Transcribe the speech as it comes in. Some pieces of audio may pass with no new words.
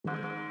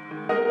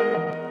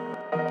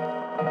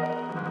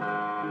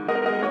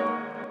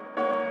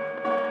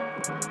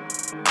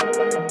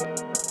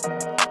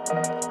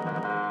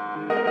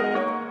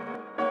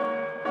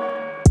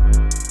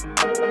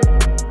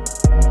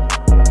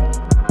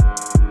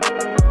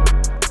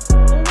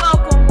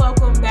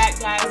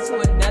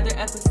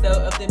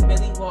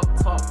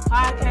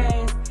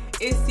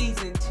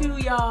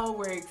y'all.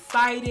 We're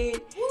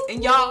excited.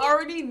 And y'all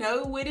already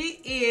know what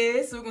it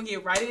is. So we're going to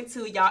get right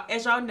into it. Y'all,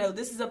 as y'all know,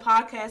 this is a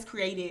podcast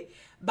created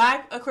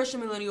by a Christian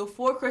millennial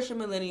for Christian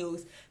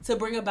millennials to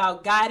bring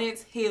about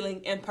guidance,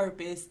 healing, and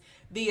purpose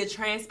via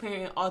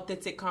transparent,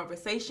 authentic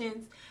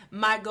conversations.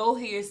 My goal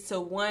here is to,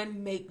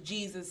 1, make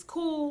Jesus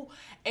cool,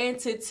 and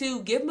to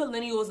 2, give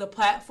millennials a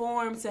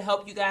platform to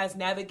help you guys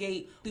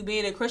navigate through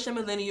being a Christian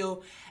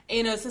millennial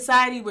in a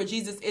society where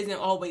Jesus isn't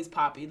always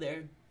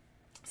popular.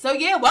 So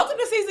yeah, welcome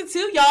to season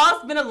 2, y'all.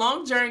 It's been a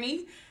long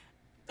journey.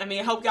 I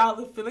hope y'all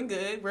are feeling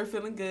good. We're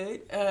feeling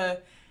good.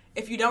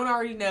 If you don't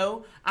already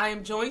know, I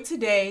am joined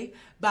today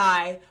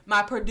by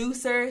my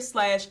producer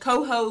 /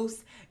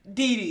 co-host,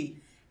 Dee.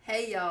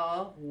 Hey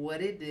y'all,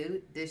 what it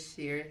do? This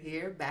year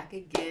here, back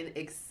again,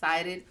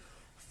 excited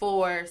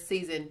for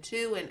season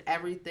 2 and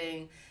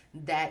everything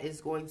that is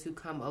going to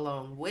come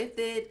along with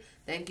it.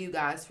 Thank you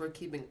guys for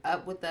keeping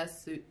up with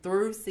us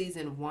through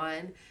season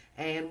 1,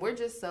 and we're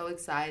just so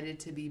excited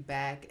to be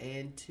back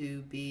and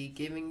to be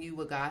giving you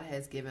what God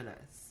has given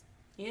us.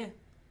 Yeah,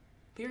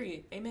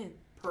 period. Amen.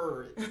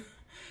 Period.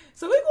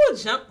 So we're going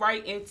to jump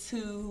right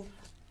into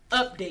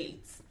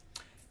updates.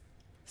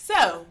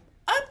 So,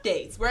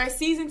 updates. We're at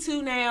season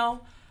 2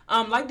 now.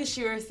 Like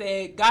Deshira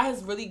said, God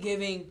has really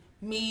given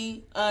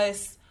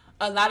us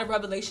a lot of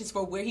revelations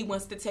for where he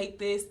wants to take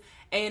this.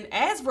 And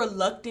as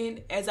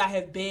reluctant as I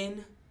have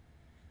been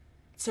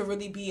to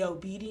really be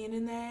obedient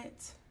in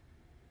that,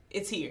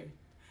 it's here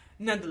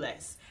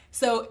nonetheless.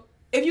 So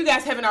if you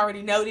guys haven't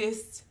already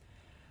noticed,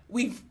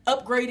 we've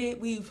upgraded,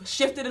 we've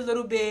shifted a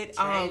little bit.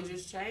 Change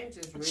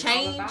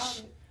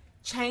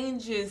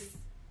is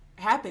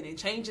happening.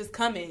 Change is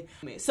coming.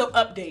 So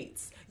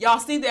updates. Y'all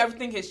see that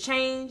everything has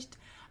changed.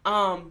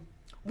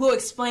 We'll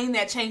explain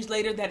that change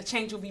later. That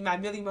change will be my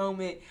Millie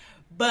moment.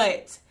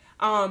 But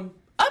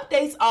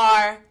updates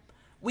are,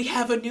 we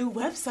have a new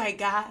website,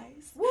 guys.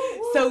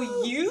 Woo-hoo.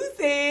 So use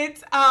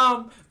it.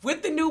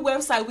 With the new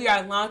website, we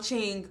are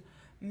launching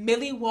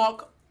Millie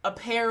Walk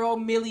apparel,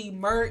 Millie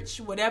merch,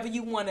 whatever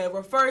you want to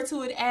refer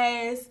to it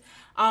as.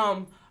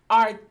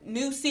 Our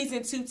new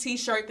season 2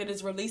 t-shirt that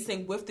is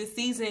releasing with the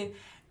season.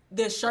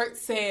 The shirt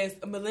says,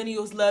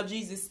 "Millennials love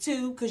Jesus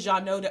too," because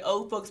y'all know the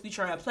old folks be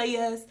trying to play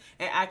us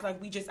and act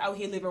like we just out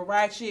here living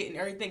ratchet and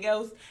everything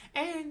else.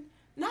 And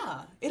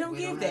nah, it don't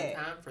give that. We don't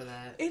have time for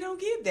that. It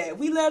don't give that.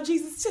 We love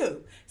Jesus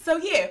too. So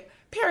yeah,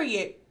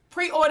 period.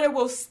 Pre-order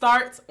will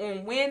start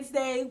on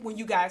Wednesday. When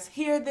you guys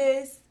hear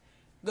this,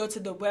 go to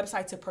the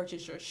website to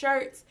purchase your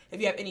shirts. If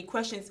you have any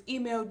questions,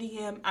 email,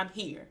 DM, I'm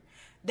here.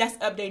 That's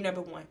update number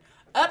 1.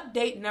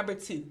 Update number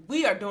 2.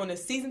 We are doing a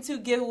season 2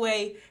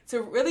 giveaway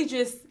to really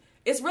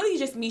it's really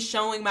just me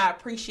showing my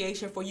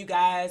appreciation for you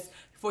guys,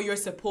 for your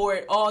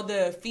support, all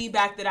the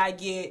feedback that I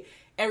get,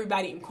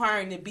 everybody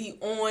inquiring to be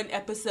on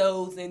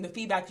episodes, and the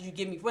feedback that you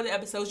give me for the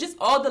episodes, just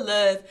all the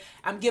love.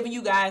 I'm giving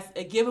you guys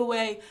a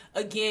giveaway.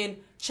 Again,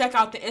 check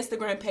out the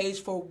Instagram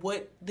page for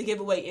what the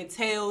giveaway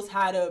entails,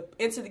 how to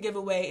enter the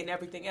giveaway, and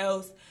everything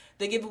else.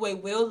 The giveaway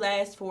will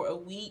last for a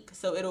week,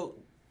 so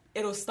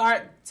it'll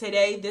start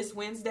today, this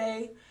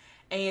Wednesday,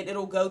 and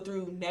it'll go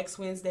through next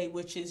Wednesday,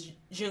 which is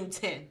June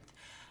 10th.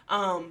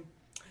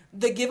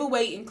 The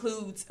giveaway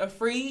includes a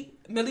free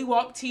Millie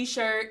Walk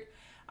t-shirt,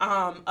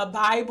 a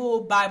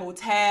Bible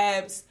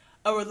tabs,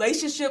 a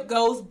relationship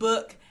goals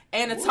book,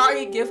 and a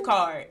Target gift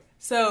card.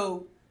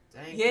 So,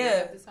 dang,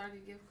 yeah. The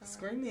Target gift card?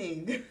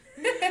 Screaming.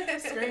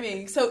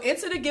 So,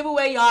 enter the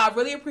giveaway, y'all. I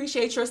really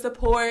appreciate your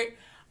support.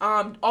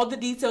 All the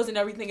details and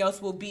everything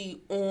else will be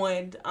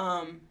on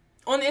the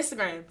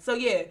Instagram. So,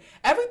 yeah.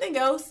 Everything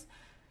else,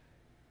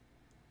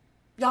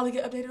 y'all will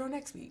get updated on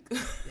next week.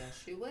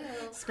 Yes, you will.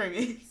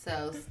 Screaming.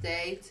 So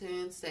stay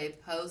tuned, stay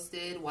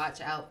posted, watch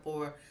out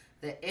for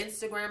the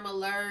Instagram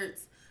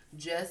alerts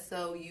just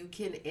so you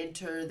can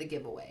enter the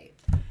giveaway.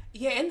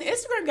 Yeah, and the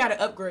Instagram got an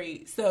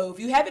upgrade. So if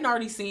you haven't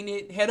already seen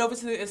it, head over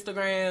to the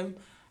Instagram,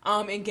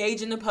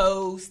 engage in the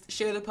post,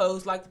 share the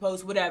post, like the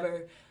post,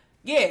 whatever.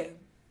 Yeah,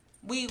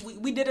 we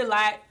did a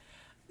lot.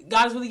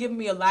 God has really given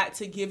me a lot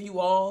to give you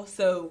all.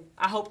 So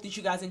I hope that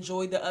you guys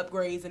enjoy the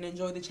upgrades and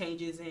enjoy the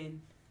changes,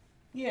 and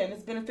yeah, and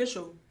it's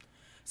beneficial.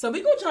 So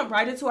we gonna jump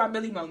right into our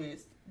Millie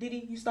moments.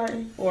 Didi, you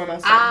starting or am I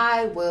starting?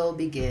 I will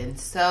begin.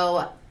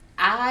 So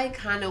I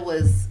kind of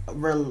was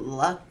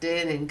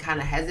reluctant and kind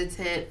of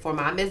hesitant for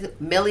my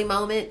Millie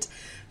moment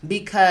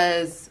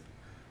because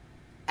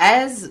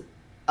as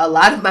a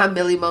lot of my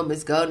Millie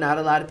moments go, not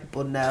a lot of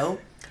people know.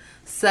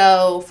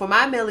 So for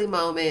my Millie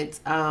moment,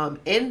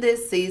 in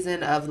this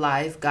season of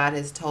life, God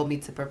has told me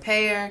to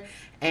prepare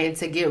and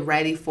to get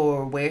ready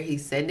for where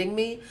he's sending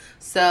me.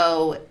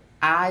 So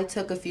I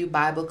took a few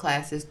Bible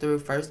classes through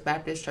First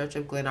Baptist Church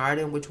of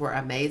Glenarden, which were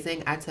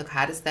amazing. I took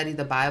How to Study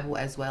the Bible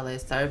as well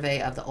as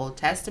Survey of the Old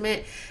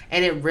Testament,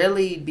 and it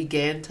really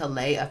began to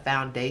lay a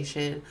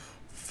foundation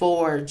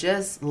for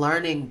just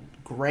learning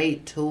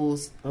great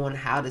tools on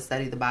how to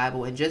study the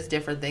Bible and just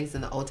different things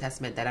in the Old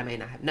Testament that I may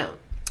not have known.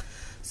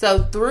 So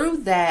through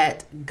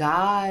that,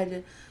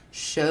 God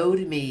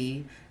showed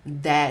me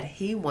that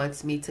he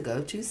wants me to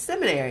go to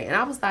seminary. And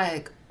I was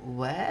like,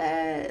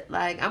 what?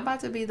 Like, I'm about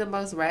to be the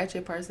most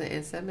ratchet person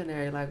in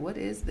seminary. Like, what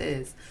is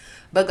this?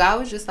 But God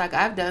was just like,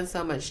 I've done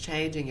so much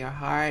change in your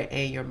heart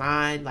and your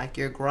mind. Like,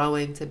 you're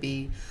growing to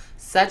be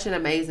such an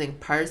amazing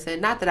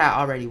person. Not that I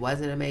already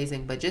wasn't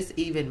amazing, but just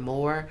even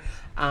more.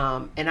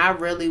 And I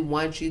really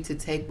want you to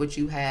take what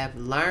you have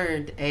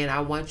learned, and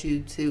I want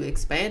you to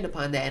expand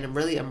upon that and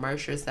really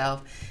immerse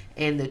yourself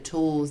in the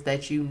tools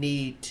that you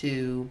need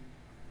to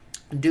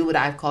do what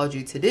I've called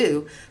you to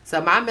do.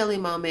 So my Millie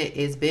moment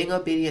is being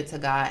obedient to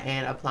God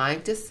and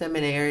applying to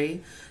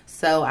seminary.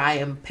 So I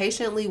am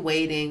patiently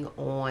waiting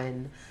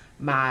on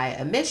my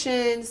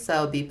admission.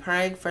 So be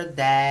praying for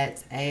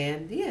that.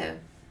 And yeah.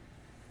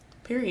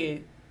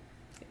 Period.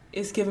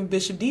 It's giving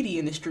Bishop Didi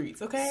in the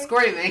streets, okay?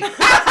 Screaming.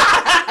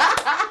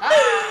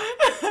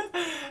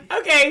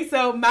 Okay,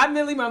 so my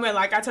Millie moment,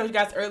 like I told you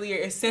guys earlier,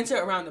 is centered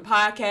around the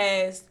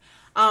podcast.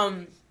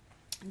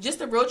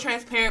 Just a real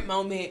transparent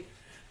moment.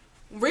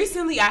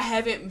 Recently, I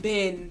haven't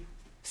been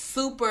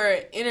super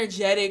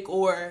energetic,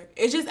 or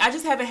I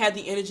just haven't had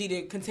the energy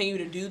to continue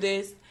to do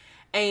this.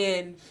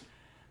 And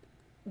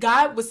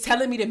God was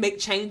telling me to make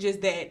changes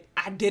that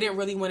I didn't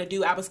really want to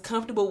do. I was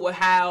comfortable with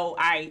how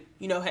I,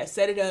 had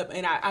set it up,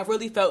 and I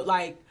really felt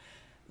like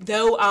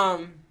though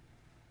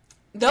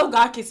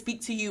God can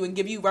speak to you and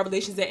give you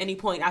revelations at any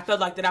point, I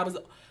felt like that I was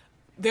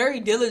very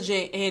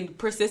diligent and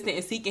persistent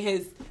in seeking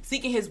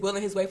his will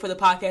and his way for the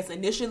podcast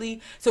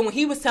initially. So when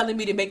he was telling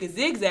me to make a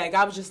zigzag,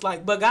 I was just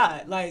like, but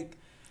God, like,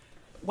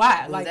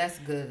 why? Well, like, that's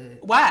good.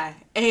 Why?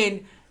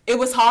 And it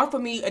was hard for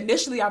me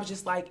initially. I was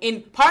just like,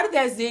 and part of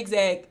that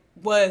zigzag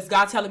was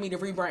God telling me to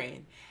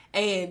rebrand.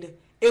 And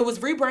it was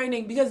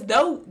rebranding because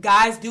though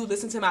guys do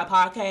listen to my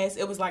podcast,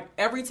 it was like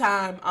every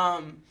time,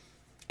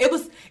 it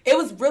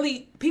was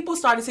really, people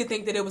started to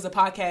think that it was a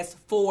podcast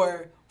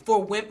for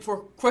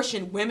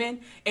Christian women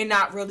and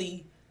not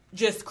really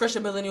just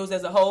Christian millennials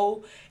as a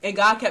whole. And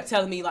God kept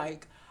telling me,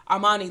 like,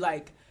 Armani,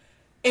 like,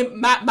 and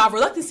my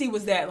reluctancy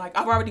was that, like,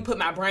 I've already put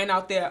my brand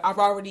out there. I've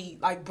already,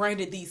 like,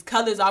 branded these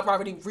colors. I've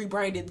already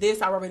rebranded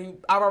this. I've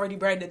already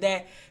branded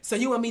that. So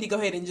you want me to go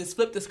ahead and just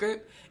flip the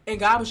script? And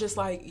God was just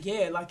like,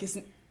 yeah, like,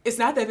 it's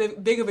not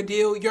that big of a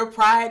deal. Your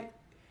pride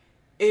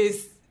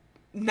is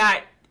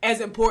not as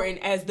important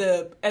as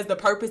the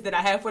purpose that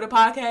I have for the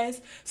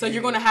podcast. So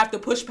you're going to have to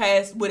push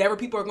past whatever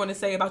people are going to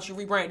say about you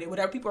rebranding,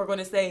 whatever people are going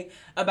to say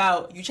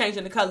about you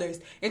changing the colors,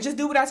 and just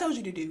do what I told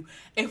you to do.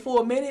 And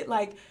for a minute,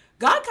 like,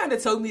 God kind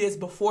of told me this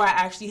before I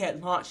actually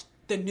had launched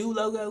the new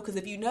logo, because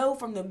if you know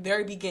from the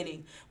very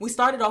beginning, we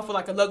started off with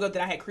like a logo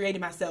that I had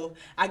created myself.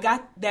 I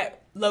got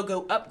that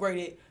logo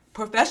upgraded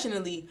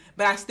professionally,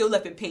 but I still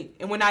left it pink.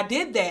 And when I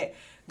did that,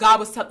 God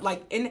was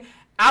and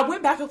I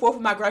went back and forth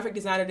with my graphic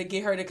designer to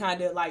get her to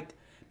kind of like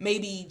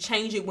maybe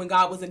change it when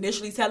God was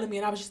initially telling me,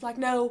 and I was just like,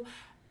 no,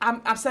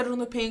 I'm settled on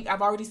the pink.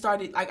 I've already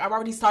started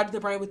the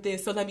brand with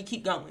this, so let me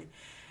keep going.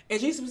 And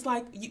Jesus was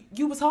like,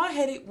 you was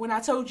hard-headed when I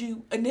told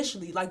you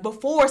initially, like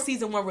before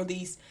season 1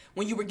 released,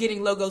 when you were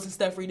getting logos and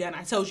stuff redone,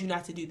 I told you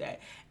not to do that.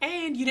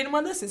 And you didn't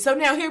want to listen. So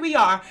now here we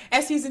are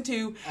at season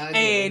 2,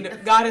 and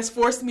God has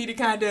forced me to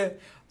kind of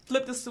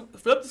flip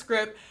the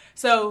script.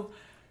 So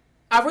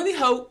I really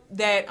hope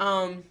that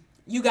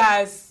you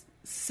guys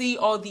see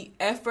all the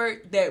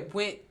effort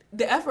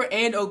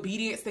and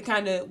obedience that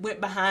kind of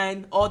went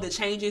behind all the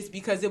changes,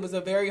 because it was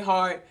a very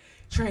hard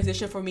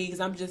transition for me, because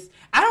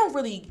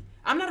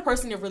I'm not a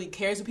person that really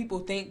cares what people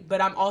think,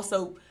 but I'm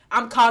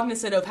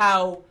cognizant of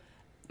how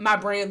my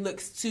brand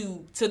looks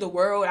to the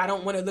world. I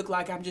don't want to look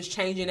like I'm just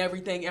changing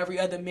everything every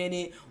other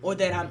minute, or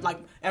that I'm like,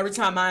 every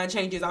time mine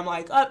changes, I'm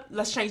like, oh,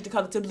 let's change the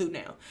color to blue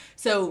now.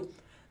 So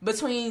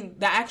between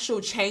the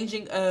actual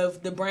changing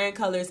of the brand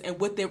colors and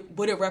what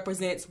it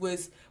represents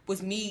was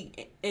me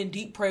in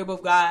deep prayer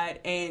with God,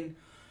 and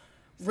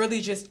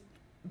really just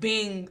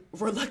being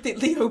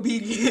reluctantly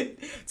obedient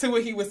to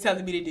what he was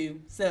telling me to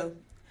do. So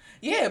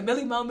yeah,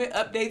 Millie moment,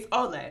 updates,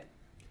 all that.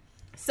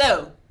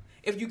 So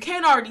if you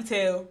can't already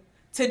tell,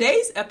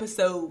 today's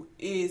episode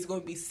is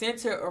going to be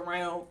centered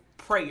around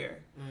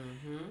prayer.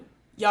 Mm-hmm.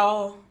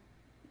 Y'all.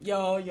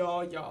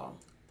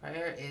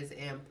 Prayer is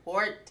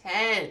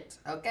important,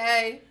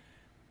 okay?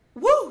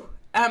 Woo!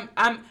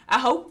 I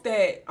hope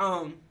that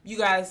you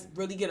guys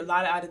really get a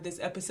lot out of this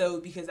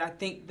episode, because I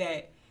think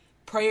that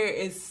prayer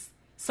is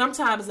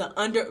sometimes an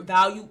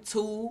undervalued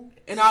tool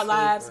in our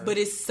lives, but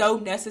it's so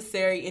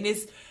necessary, and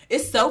it's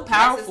so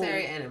powerful.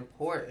 Necessary and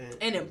important.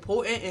 And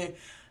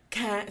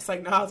it's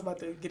like, no, I was about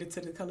to get into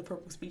the Color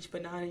Purple speech,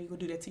 but nah, I ain't gonna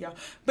do that to y'all.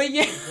 But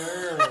yeah,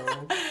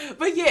 girl.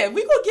 But yeah,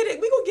 we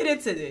gonna get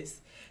into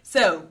this.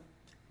 So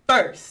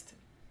first,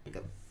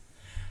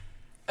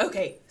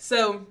 okay,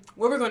 so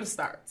where we're gonna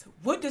start.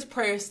 What does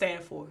prayer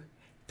stand for?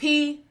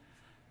 P,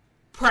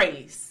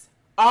 praise.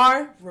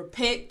 R,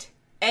 repent.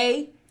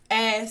 A,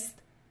 ask.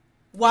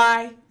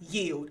 Y,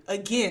 yield.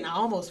 Again, I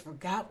almost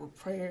forgot what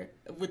prayer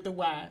with the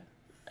Y.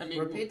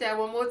 Repeat that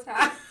one more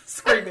time.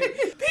 Screaming.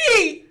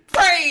 P,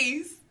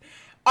 praise.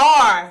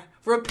 R,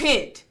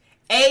 repent.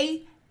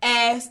 A,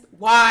 asked,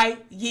 why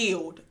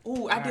yield?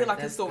 Ooh, I did right,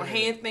 like this little good.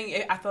 hand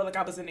thing. I felt like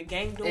I was in a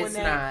game doing It's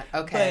that.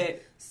 not. Okay.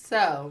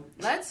 So,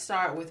 let's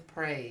start with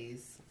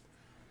praise.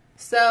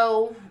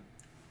 So,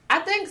 I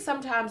think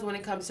sometimes when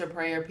it comes to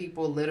prayer,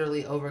 people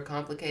literally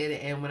overcomplicate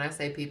it. And when I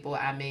say people,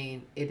 I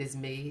mean it is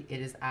me. It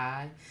is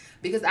I.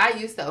 Because I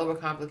used to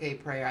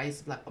overcomplicate prayer. I used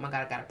to be like, oh my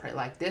God, I got to pray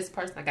like this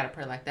person. I got to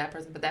pray like that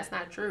person. But that's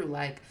not true.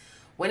 Like,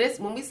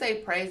 when we say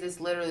praise, it's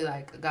literally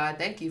like, God,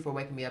 thank you for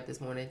waking me up this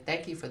morning.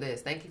 Thank you for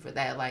this. Thank you for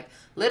that. Like,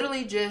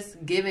 literally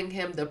just giving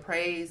him the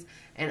praise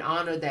and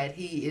honor that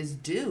he is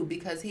due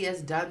because he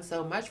has done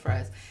so much for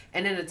us.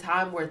 And in a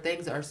time where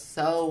things are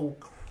so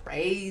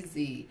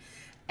crazy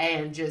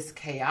and just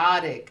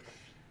chaotic,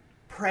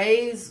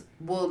 praise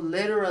will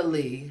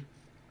literally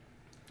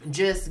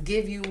just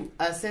give you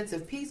a sense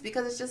of peace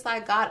because it's just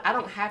like, God, I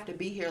don't have to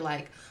be here.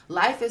 Like,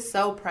 life is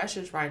so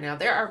precious right now.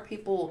 There are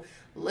people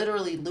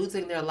literally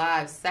losing their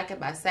lives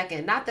second by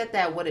second. Not that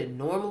that wouldn't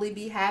normally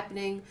be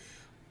happening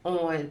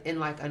in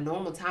like a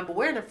normal time, but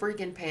we're in a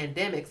freaking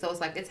pandemic. So it's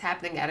like it's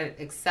happening at an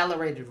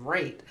accelerated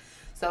rate.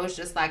 So it's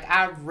just like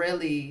I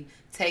really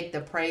take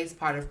the praise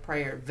part of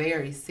prayer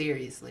very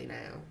seriously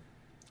now.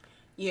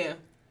 Yeah.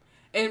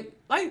 And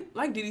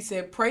like Didi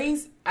said,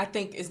 praise I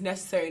think is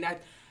necessary. And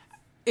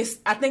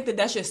I think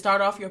that should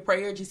start off your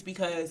prayer just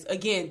because,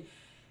 again,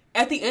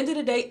 at the end of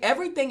the day,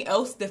 everything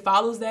else that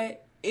follows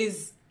that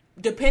is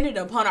dependent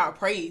upon our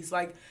praise.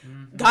 Like,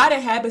 God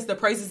inhabits the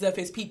praises of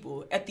his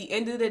people. At the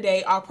end of the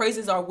day, our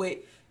praises are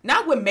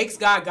not what makes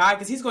God God,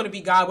 because he's going to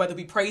be God whether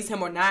we praise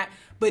him or not.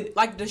 But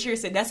like Dashir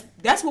said,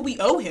 that's what we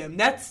owe him.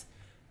 That's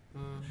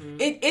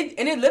it.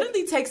 And it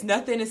literally takes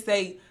nothing to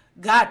say,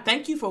 God,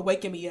 thank you for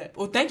waking me up,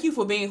 or thank you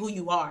for being who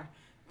you are.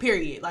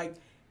 Period. Like,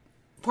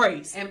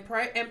 praise.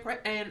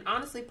 And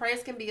honestly,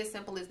 praise can be as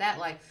simple as that.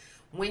 Like,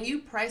 when you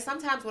pray,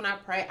 sometimes when I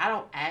pray, I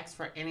don't ask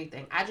for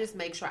anything. I just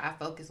make sure I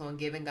focus on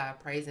giving God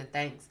praise and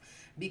thanks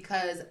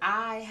because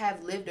I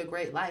have lived a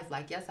great life.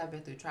 Like, yes, I've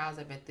been through trials.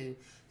 I've been through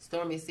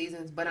stormy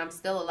seasons, but I'm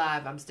still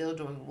alive. I'm still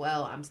doing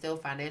well. I'm still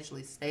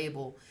financially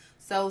stable.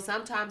 So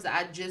sometimes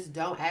I just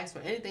don't ask for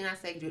anything. I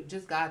say,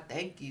 just God,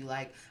 thank you.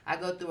 Like, I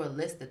go through a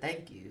list of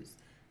thank yous.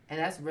 And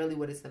that's really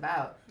what it's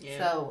about. Yeah.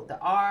 So the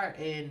R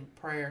in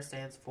prayer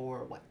stands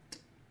for what?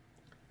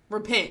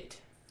 Repentance.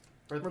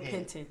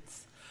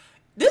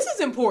 This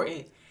is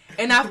important.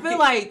 And I feel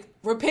like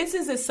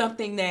repentance is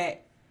something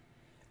that,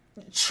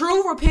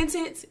 true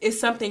repentance is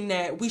something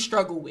that we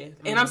struggle with.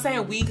 And I'm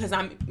saying we because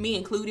I'm me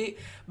included.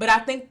 But I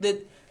think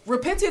that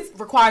repentance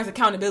requires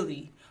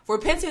accountability.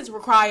 Repentance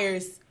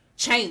requires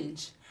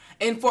change.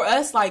 And for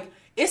us, like,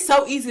 it's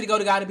so easy to go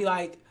to God and be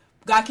like,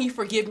 God, can you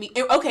forgive me?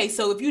 And, okay,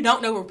 so if you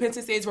don't know what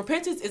repentance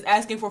is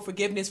asking for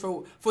forgiveness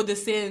for the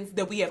sins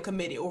that we have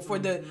committed or for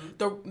the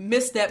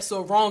missteps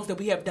or wrongs that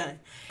we have done.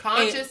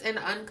 Conscious and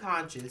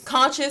unconscious.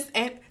 Conscious,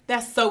 and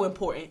that's so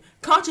important.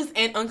 Conscious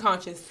and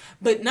unconscious.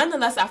 But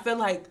nonetheless, I feel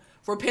like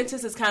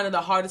repentance is kind of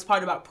the hardest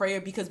part about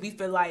prayer because we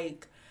feel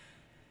like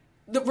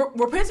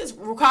repentance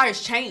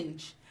requires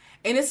change.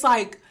 And it's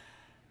like,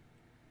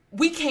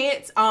 we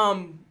can't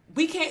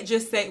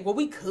just say, well,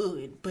 we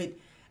could, but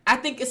I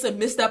think it's a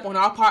misstep on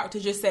our part to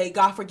just say,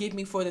 God, forgive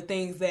me for the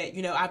things that,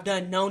 I've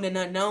done known and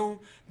unknown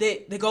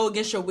that go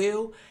against your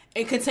will,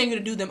 and continue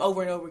to do them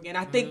over and over again.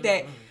 I think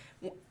that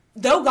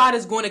though God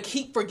is going to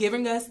keep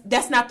forgiving us,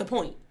 that's not the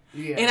point.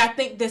 Yeah. And I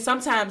think that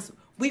sometimes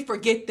we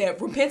forget that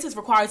repentance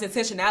requires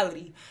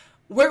intentionality.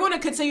 We're going to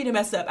continue to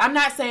mess up. I'm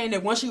not saying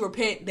that once you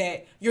repent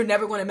that you're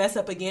never going to mess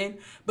up again.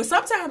 But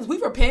sometimes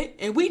we repent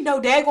and we know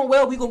daggone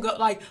well we going to go,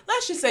 like,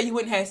 let's just say you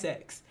wouldn't have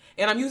sex.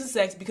 And I'm using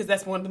sex because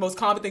that's one of the most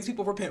common things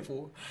people repent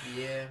for.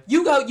 Yeah.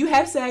 You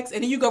have sex,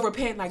 and then you go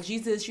repent like,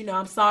 Jesus,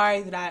 I'm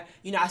sorry that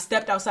I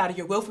stepped outside of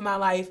your will for my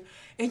life.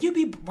 And you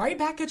be right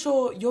back at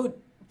your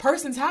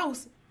person's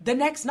house the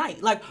next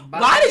night. Like,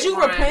 why did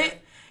you repent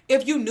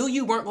if you knew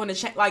you weren't going to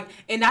change? Like,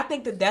 and I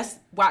think that that's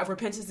why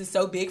repentance is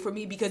so big for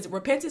me, because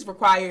repentance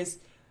requires,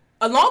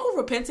 along with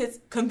repentance,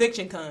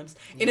 conviction comes.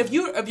 Yeah. And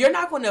if you're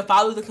not going to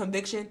follow the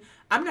conviction,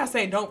 I'm not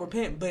saying don't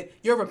repent, but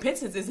your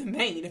repentance is in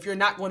vain if you're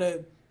not going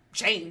to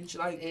change.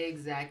 Like,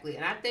 exactly.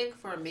 And I think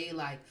for me,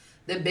 like,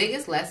 the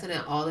biggest lesson in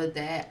all of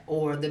that,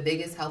 or the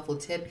biggest helpful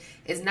tip,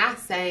 is not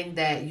saying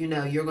that you're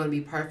going to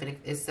be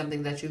perfect. It's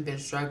something that you've been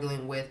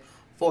struggling with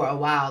for a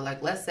while,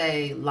 like, let's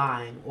say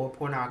lying or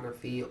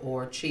pornography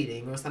or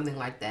cheating or something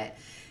like that.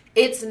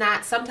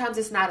 Sometimes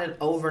it's not an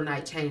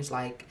overnight change,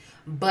 like,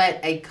 but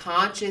a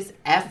conscious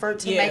effort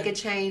to make a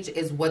change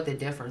is what the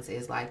difference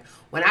is. Like,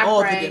 when I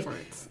pray,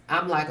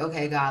 I'm like,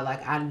 okay, God,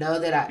 like, I know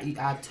that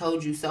I've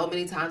told you so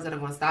many times that I'm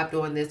going to stop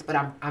doing this, but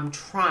I'm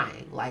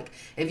trying. Like,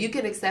 if you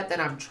can accept that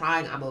I'm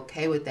trying, I'm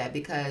okay with that,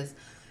 because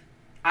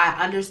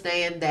I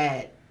understand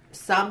that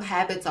some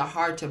habits are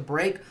hard to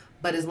break,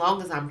 but as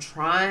long as I'm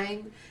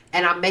trying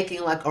and I'm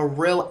making like a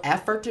real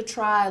effort to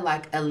try,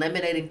 like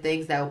eliminating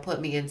things that will put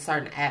me in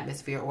certain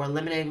atmosphere, or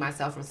eliminating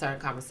myself from certain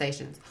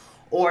conversations,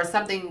 or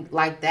something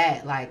like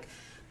that, like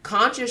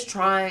conscious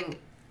trying,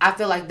 I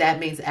feel like that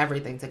means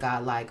everything to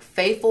God. Like,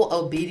 faithful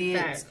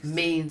obedience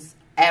means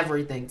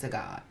everything to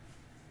God.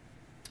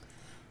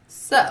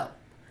 So,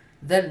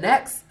 the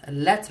next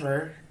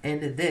letter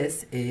in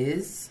this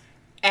is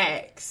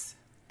Acts.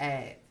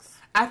 X.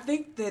 I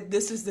think that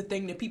this is the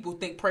thing that people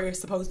think prayer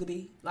is supposed to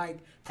be. Like,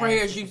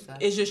 prayer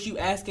is just you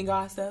asking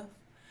God stuff.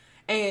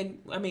 And,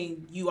 I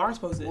mean, you are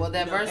supposed to. Well,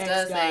 that verse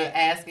does say,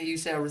 ask and you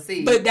shall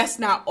receive. But that's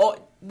not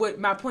all. What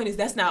my point is,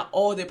 that's not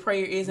all that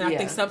prayer is. And Yeah. I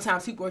think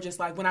sometimes people are just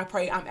like, when I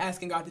pray, I'm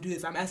asking God to do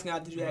this. I'm asking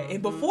God to do that.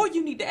 And before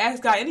you need to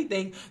ask God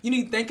anything, you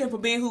need to thank Him for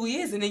being who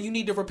He is. And then you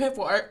need to repent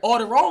for all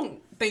the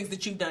wrong things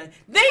that you've done.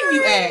 Then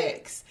you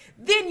ask.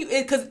 Then you,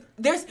 because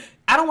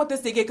I don't want this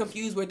to get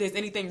confused where there's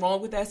anything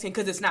wrong with asking,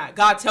 because it's not.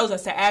 God tells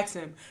us to ask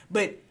Him.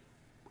 But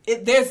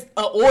there's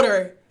an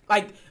order.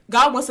 Like,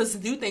 God wants us to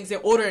do things in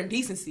order and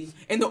decency.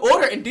 And the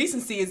order and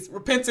decency is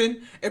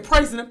repenting and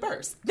praising Him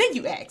first. Then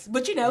you ask.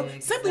 But,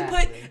 simply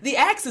put, the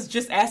ask is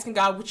just asking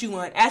God what you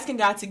want. Asking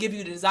God to give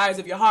you the desires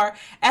of your heart.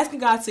 Asking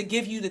God to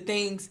give you the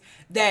things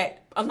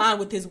that align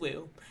with His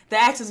will. The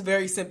ask is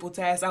very simple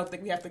to ask. I don't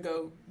think we have to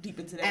go deep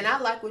into that. And I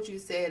like what you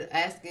said,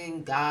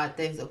 asking God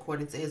things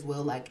according to His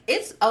will. Like,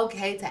 it's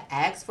okay to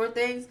ask for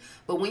things,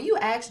 but when you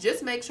ask,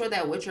 just make sure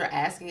that what you're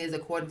asking is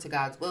according to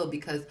God's will.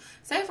 Because,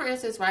 say for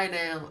instance, right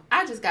now,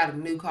 I just got a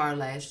new car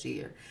last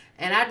year,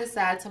 and I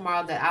decide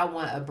tomorrow that I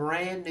want a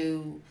brand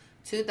new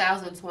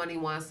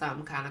 2021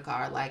 something kind of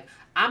car. Like,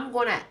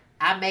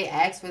 I may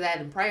ask for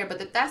that in prayer, but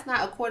if that's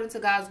not according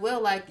to God's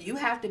will, like, you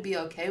have to be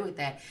okay with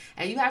that.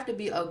 And you have to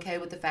be okay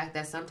with the fact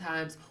that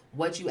sometimes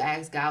what you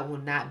ask God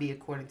will not be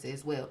according to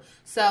His will.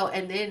 So,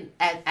 and then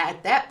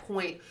at that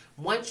point,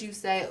 once you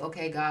say,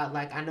 okay, God,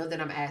 like, I know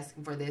that I'm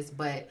asking for this,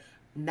 but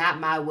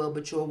not my will,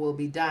 but your will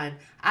be done.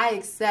 I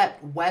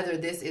accept whether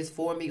this is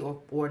for me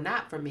or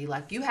not for me.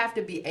 Like, you have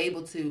to be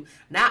able to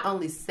not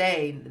only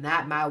say,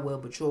 not my will,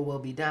 but your will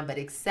be done, but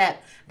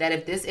accept that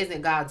if this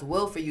isn't God's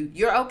will for you,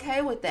 you're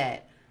okay with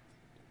that.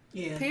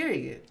 Yeah.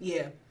 Period.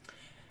 Yeah.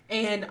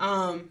 And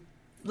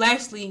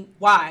lastly,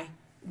 why?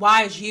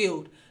 Why is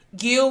yield?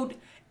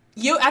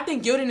 I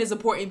think yielding is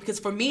important because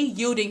for me,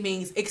 yielding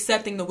means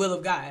accepting the will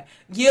of God.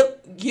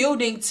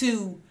 Yielding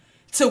to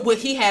what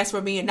He has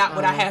for me and not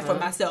what I have for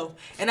myself.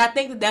 And I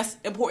think that that's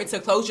important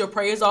to close your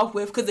prayers off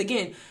with, because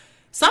again,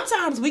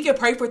 sometimes we can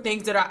pray for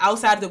things that are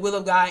outside of the will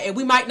of God, and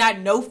we might not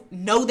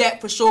know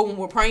that for sure when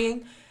we're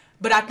praying.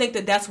 But I think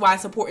that that's why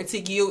it's important to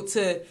yield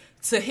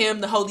to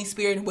Him, the Holy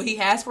Spirit, and what He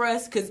has for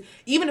us. Because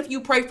even if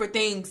you pray for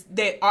things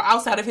that are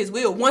outside of His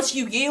will, once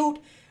you yield,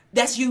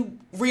 that's you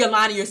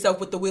realigning yourself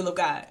with the will of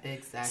God.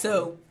 Exactly.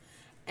 So,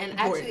 and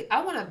important. actually,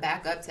 I want to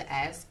back up to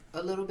ask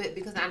a little bit,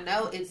 because I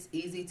know it's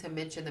easy to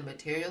mention the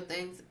material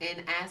things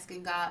in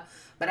asking God,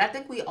 but I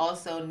think we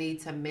also need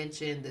to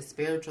mention the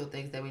spiritual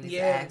things that we need to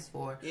ask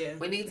for. Yeah,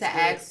 we need to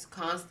ask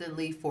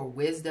constantly for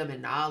wisdom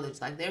and knowledge.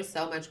 Like, there's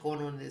so much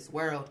going on in this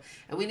world,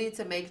 and we need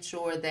to make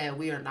sure that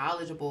we are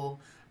knowledgeable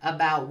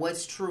about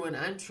what's true and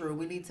untrue.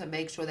 We need to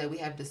make sure that we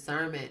have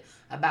discernment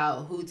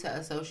about who to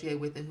associate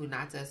with and who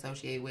not to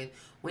associate with.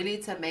 We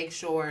need to make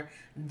sure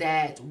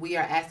that we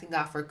are asking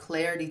God for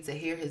clarity to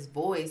hear His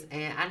voice.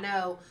 And I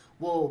know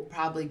we'll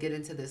probably get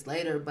into this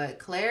later, but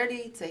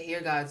clarity to hear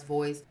God's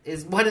voice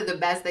is one of the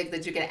best things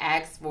that you can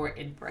ask for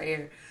in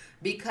prayer.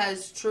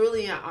 Because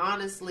truly and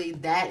honestly,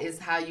 that is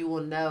how you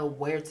will know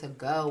where to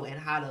go and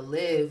how to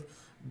live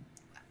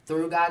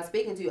through God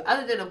speaking to you.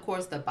 Other than, of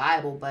course, the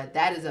Bible, but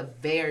that is a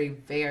very,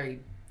 very,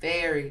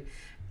 very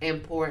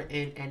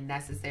important and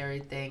necessary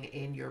thing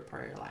in your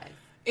prayer life.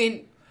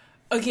 And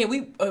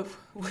again, I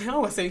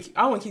don't want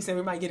to keep saying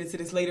we might get into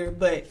this later,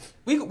 but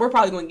we're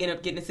probably going to end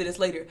up getting into this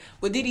later.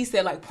 What Didi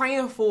said, like,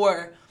 praying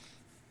for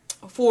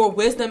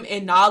wisdom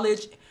and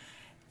knowledge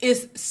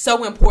is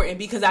so important,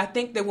 because I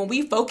think that when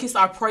we focus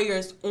our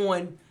prayers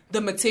on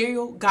the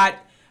material, God,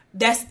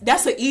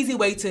 that's an easy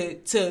way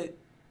to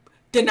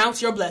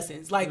denounce your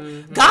blessings. Like,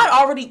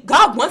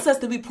 God wants us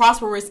to be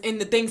prosperous in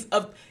the things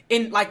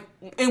in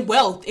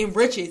wealth, in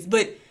riches,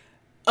 but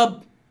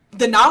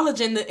the knowledge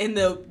and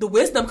the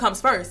wisdom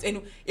comes first.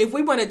 And if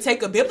we want to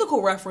take a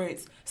biblical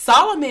reference,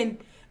 Solomon,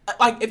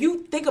 like, if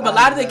you think of a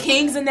lot of the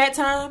kings in that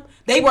time,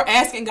 they were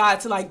asking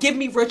God to, like, give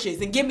me riches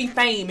and give me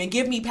fame and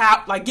give me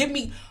power, like, give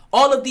me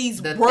all of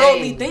these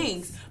worldly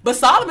things. But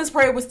Solomon's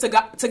prayer was to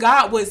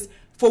God was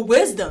for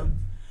wisdom.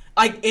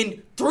 Like,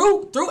 and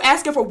through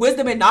asking for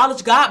wisdom and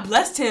knowledge, God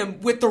blessed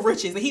him with the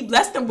riches, and He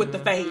blessed him with the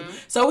fame.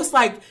 So it's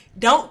like,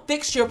 don't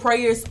fix your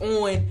prayers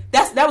on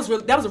that was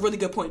a really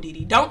good point,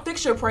 Didi. Don't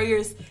fix your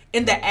prayers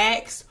in the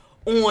acts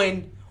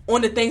on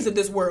the things of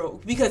this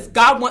world, because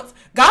God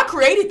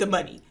created the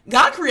money,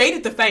 God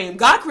created the fame,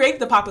 God created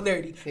the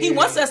popularity. He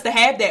wants us to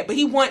have that, but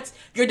He wants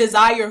your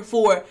desire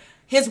for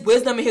His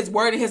wisdom and His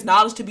word and His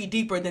knowledge to be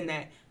deeper than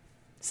that.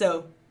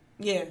 So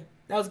yeah,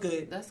 that was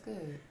good. That's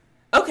good.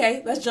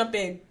 Okay, let's jump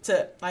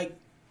into, like,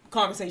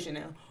 conversation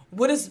now.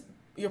 What does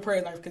your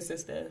prayer life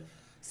consist of?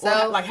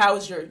 So, or, like, how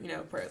is your,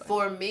 prayer life?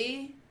 For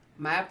me,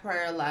 my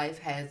prayer life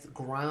has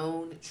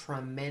grown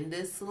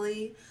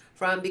tremendously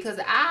because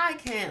I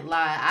can't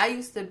lie, I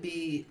used to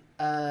be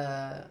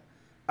a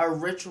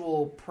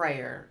ritual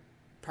prayer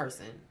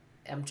person.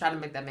 I'm trying to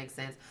make that make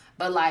sense.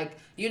 But like,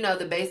 you know,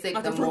 the basic,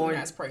 like the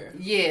morning prayer.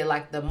 Yeah,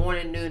 like the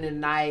morning, noon,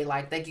 and night.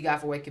 Like, thank you God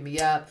for waking me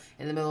up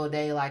in the middle of the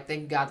day. Like,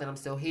 thank you God that I'm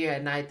still here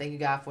at night. Thank you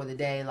God for the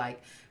day.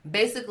 Like,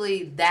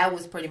 basically, that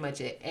was pretty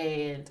much it.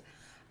 And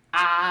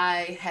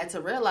I had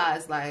to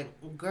realize, like,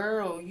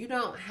 girl, you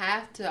don't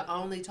have to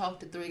only talk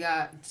to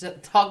God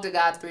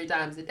 3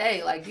 times a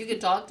day. Like, you can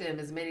talk to Him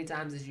as many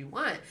times as you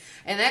want,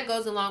 and that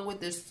goes along with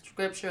the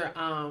scripture,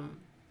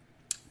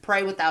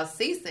 pray without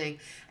ceasing.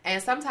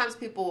 And sometimes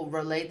people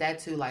relate that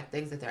to like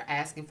things that they're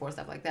asking for,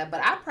 stuff like that. But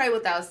I pray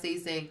without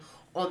ceasing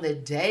on the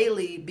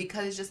daily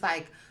because it's just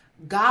like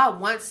God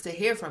wants to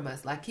hear from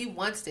us. Like, He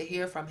wants to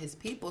hear from His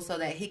people so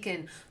that He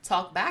can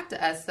talk back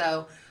to us.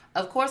 So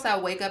of course, I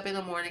wake up in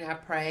the morning, I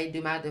pray,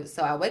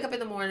 so I wake up in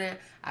the morning,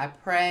 I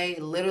pray,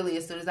 literally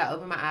as soon as I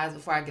open my eyes,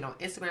 before I get on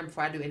Instagram,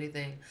 before I do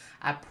anything,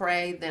 I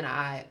pray, then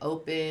I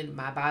open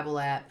my Bible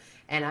app,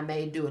 and I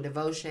may do a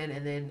devotion,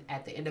 and then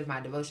at the end of my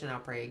devotion, I'll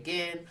pray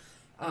again.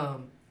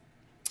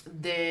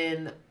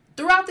 Then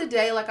throughout the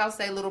day, like, I'll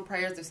say little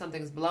prayers if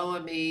something's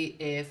blowing me,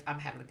 if I'm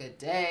having a good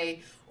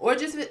day, or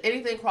just if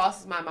anything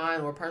crosses my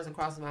mind or a person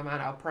crosses my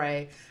mind, I'll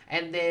pray.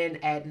 And then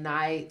at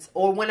night,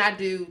 or when I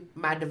do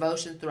my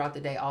devotions throughout the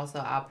day also,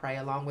 I'll pray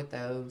along with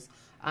those.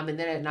 And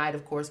then at night,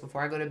 of course,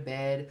 before I go to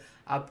bed,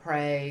 I'll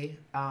pray,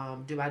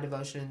 do my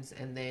devotions,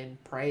 and then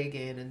pray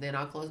again, and then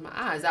I'll close my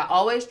eyes. I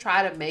always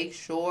try to make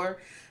sure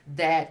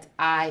that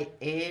I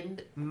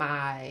end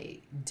my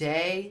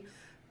day,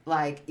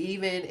 like,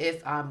 even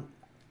if I'm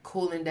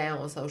cooling down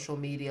on social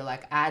media,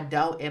 like, I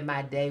don't end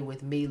my day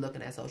with me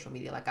looking at social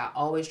media. Like, I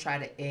always try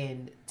to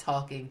end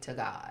talking to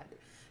God,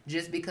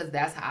 just because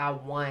that's how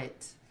I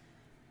want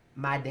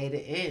my day to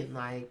end.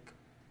 Like,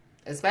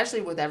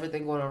 especially with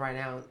everything going on right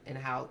now and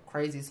how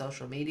crazy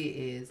social media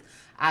is,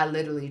 I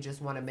literally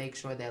just want to make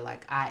sure that,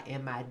 like, I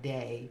end my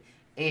day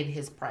in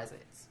His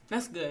presence.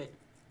 That's good.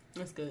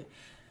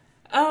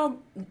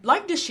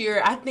 Like this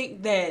year, I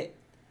think that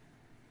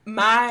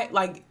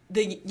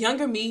the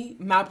younger me,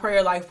 my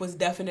prayer life was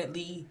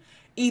definitely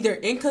either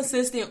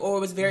inconsistent or it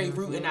was very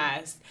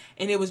routinized.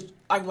 And it was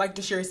like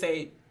Deshira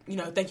said, you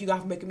know, thank you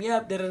God for making me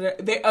up,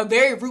 a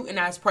very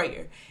routinized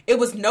prayer. It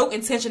was no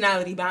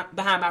intentionality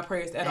behind my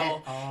prayers at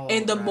all.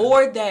 And the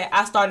more that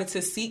I started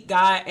to seek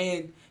God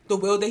and the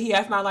will that He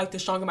had for my life, the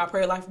stronger my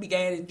prayer life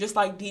began. And just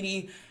like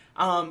Dee,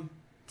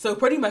 so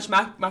pretty much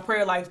my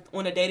prayer life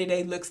on a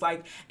day-to-day looks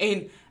like,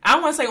 and I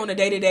don't want to say on a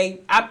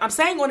day-to-day, I'm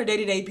saying on a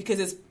day-to-day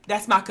because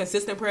that's my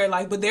consistent prayer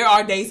life, but there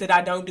are days that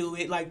I don't do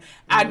it. Like,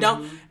 I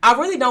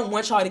really don't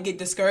want y'all to get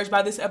discouraged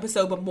by this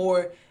episode, but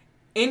more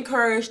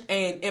encouraged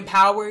and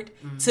empowered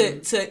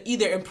to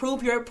either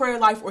improve your prayer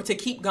life or to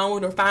keep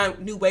going or find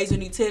new ways or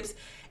new tips,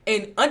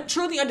 and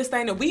truly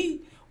understand that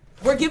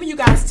we're giving you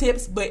guys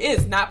tips, but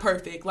it's not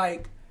perfect.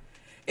 Like,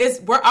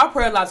 our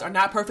prayer lives are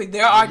not perfect.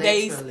 There are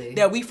days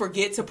that we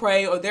forget to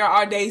pray, or there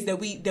are days that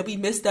we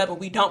missed up and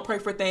we don't pray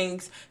for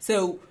things.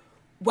 So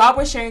while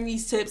we're sharing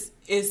these tips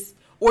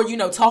or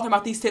talking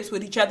about these tips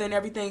with each other and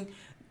everything,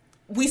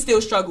 we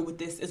still struggle with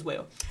this as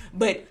well.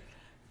 But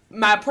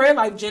my prayer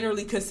life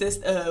generally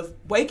consists of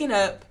waking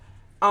up.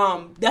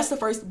 That's the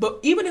first. But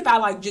even if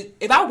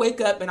if I wake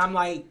up and I'm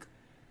like,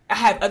 I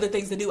have other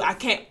things to do, I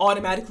can't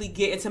automatically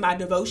get into my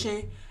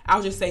devotion.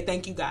 I'll just say,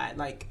 thank you, God.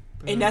 Like,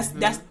 and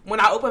that's when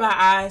I open my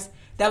eyes,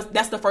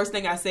 that's the first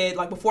thing I said.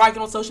 Like, before I get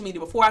on social media,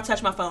 before I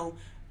touch my phone,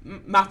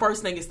 my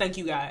first thing is thank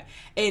you, God.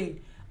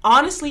 And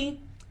honestly,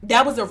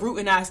 that was a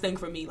routinized thing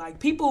for me. Like,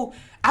 people,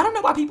 I don't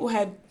know why people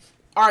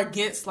are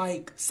against,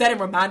 like, setting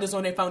reminders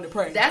on their phone to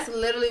pray. That's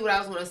literally what I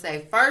was going to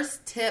say.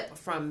 First tip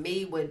from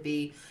me would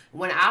be,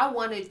 when I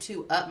wanted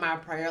to up my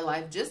prayer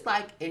life, just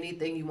like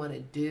anything you want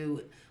to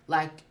do,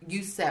 like,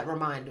 you set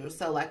reminders.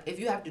 So, like, if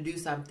you have to do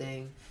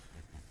something,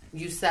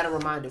 you set a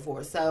reminder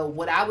for it. So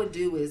what I would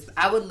do is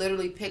I would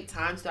literally pick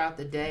times throughout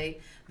the day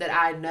that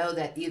I know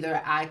that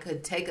either I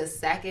could take a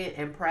second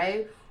and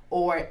pray,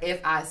 or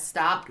if I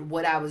stopped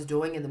what I was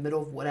doing in the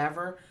middle of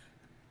whatever,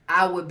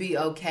 I would be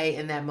okay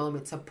in that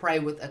moment to pray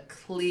with a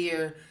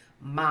clear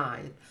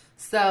mind.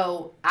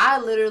 So I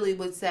literally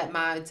would set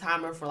my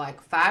timer for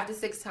like 5 to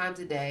 6 times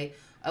a day.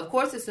 Of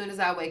course, as soon as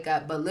I wake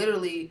up, but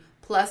literally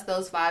plus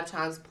those 5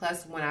 times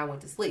plus when I went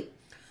to sleep.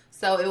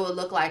 So it would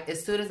look like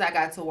as soon as I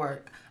got to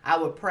work, I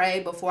would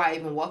pray before I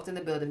even walked in the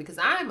building, because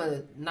I'm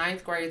a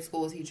 9th grade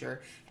school teacher.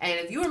 And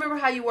if you remember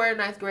how you were in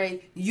 9th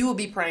grade, you will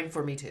be praying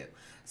for me too.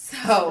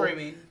 So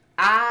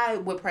I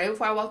would pray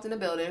before I walked in the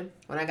building.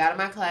 When I got in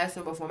my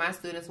classroom, before my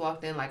students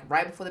walked in, like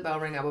right before the bell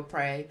rang, I would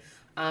pray.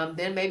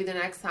 Then maybe the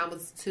next time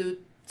was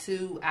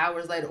two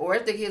hours later. Or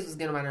if the kids was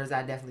getting on my nerves,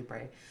 I'd definitely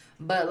pray.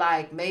 But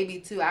like maybe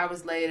 2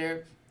 hours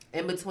later,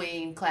 in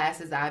between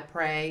classes, I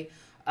pray.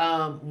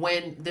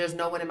 When there's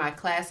no one in my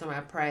classroom, I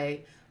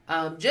pray.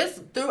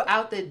 Just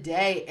throughout the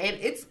day. And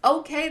it's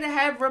okay to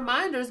have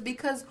reminders,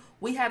 because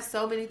we have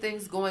so many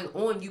things going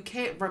on. You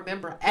can't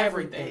remember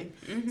everything.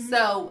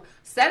 So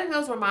setting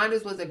those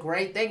reminders was a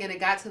great thing. And it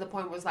got to the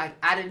point where it's like,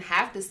 I didn't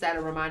have to set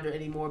a reminder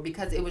anymore,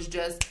 because it was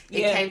just,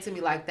 it came to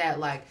me like that.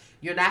 Like,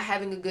 you're not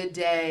having a good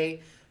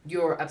day.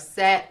 You're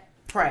upset.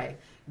 Pray.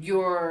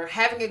 you're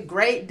having a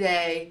great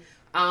day.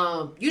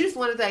 You just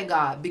want to thank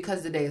God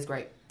because the day is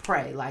great.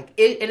 Pray. Like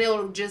it, and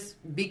it'll just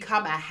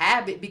become a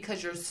habit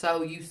because you're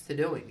so used to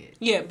doing it.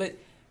 Yeah, but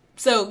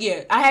so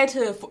yeah, I had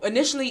to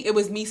initially it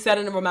was me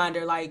setting a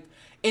reminder, like,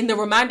 and the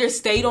reminder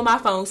stayed on my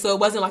phone, so it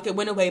wasn't like it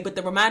went away, but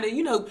the reminder,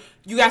 you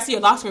gotta see a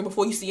lock screen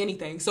before you see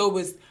anything. So it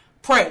was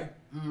pray.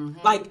 Mm-hmm.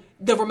 Like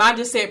the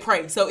reminder said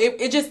pray. So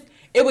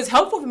it was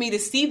helpful for me to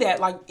see that,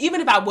 like,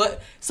 even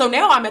if so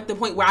now I'm at the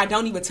point where I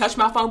don't even touch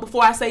my phone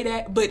before I say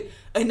that, but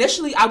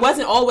initially I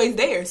wasn't always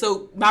there,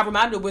 so my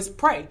reminder was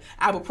pray.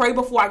 I would pray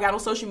before I got on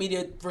social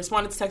media,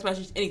 responded to text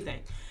messages, anything.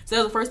 So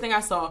that was the first thing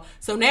I saw.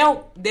 So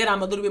now that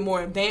I'm a little bit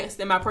more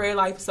advanced in my prayer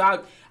life,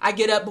 so I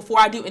get up before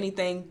I do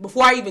anything,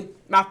 before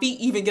my feet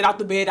even get out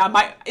the bed,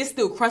 it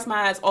still crust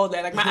my eyes, all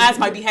that. Like my eyes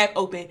might be half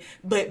open,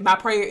 but my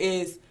prayer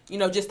is,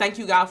 just thank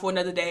you, God, for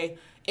another day.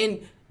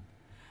 And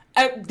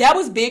that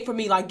was big for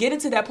me. Like getting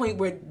to that point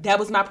where that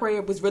was my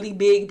prayer was really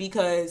big,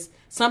 because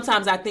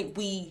sometimes I think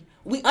we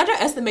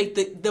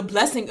underestimate the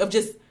blessing of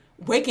just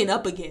waking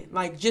up again.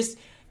 Like just,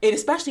 and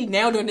especially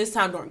now during this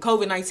time during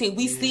COVID-19,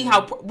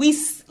 we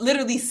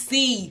literally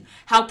see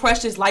how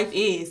precious life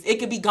is. It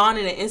could be gone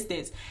in an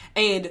instant.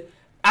 And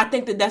I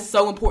think that that's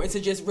so important to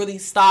just really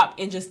stop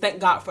and just thank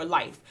God for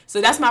life. So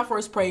that's my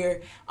first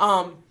prayer.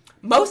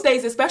 Most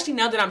days, especially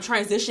now that I'm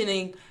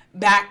transitioning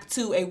back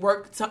to a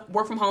work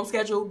from home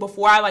schedule,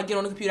 before I get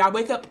on the computer, I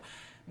wake up,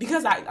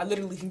 because I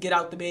literally can get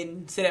out the bed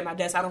and sit at my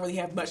desk. I don't really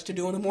have much to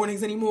do in the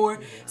mornings anymore.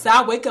 Yeah. So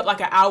I wake up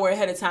like an hour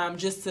ahead of time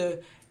just to,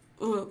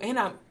 right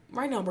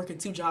now I'm working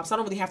 2 jobs, so I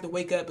don't really have to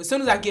wake up. As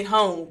soon as I get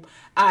home,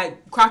 I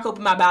crack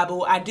open my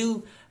Bible. I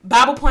do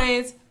Bible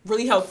plans,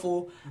 really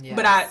helpful. Yes.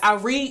 But I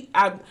read,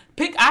 I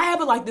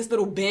have this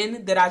little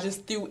bin that I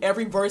just threw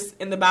every verse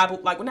in the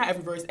Bible, not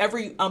every verse,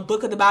 every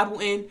book of the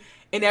Bible in.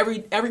 And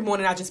every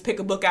morning I just pick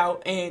a book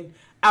out and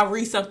I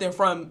read something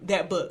from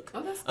that book.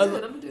 Oh, that's good.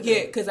 I'm gonna do that.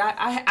 Yeah, because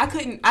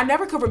I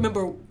never could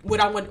remember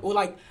what I want, or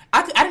I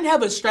didn't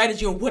have a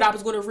strategy on what I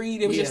was going to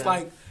read. It was just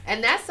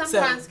and that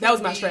sometimes that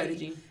was my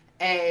strategy.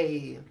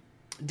 A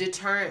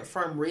deterrent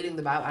from reading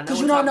the Bible. I know because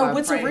you don't know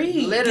what to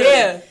read. Literally.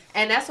 Yeah.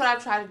 And that's what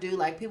I've tried to do.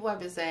 Like, people have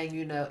been saying,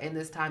 in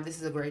this time, this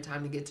is a great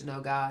time to get to know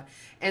God.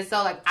 And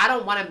so, I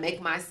don't want to make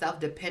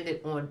myself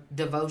dependent on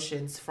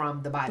devotions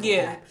from the Bible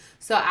app.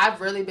 So I've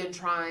really been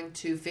trying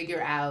to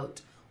figure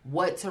out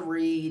what to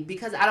read,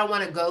 because I don't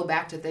want to go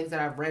back to things that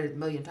I've read a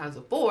million times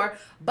before.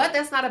 But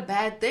that's not a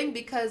bad thing,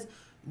 because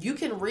you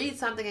can read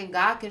something and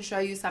God can show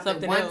you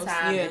something one else,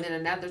 time, and then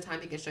another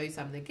time He can show you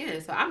something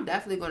again. So I'm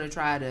definitely going to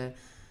try to.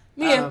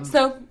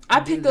 So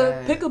I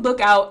pick a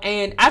book out,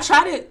 and I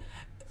try to,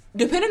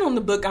 depending on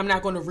the book, I'm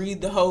not going to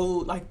read the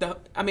whole,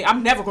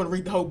 I'm never going to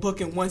read the whole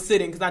book in one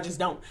sitting, because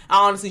I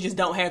honestly just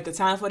don't have the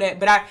time for that.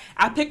 But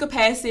I pick a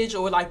passage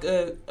or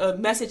a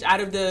message out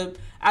of the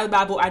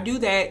Bible. I do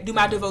that, do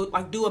my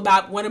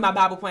one of my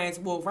Bible plans.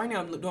 Well, right now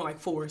I'm doing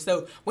 4.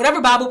 So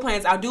whatever Bible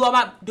plans, I'll do all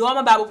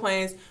my Bible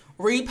plans,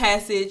 read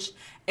passage,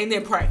 and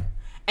then pray.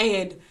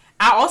 And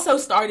I also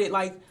started,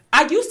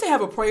 I used to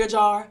have a prayer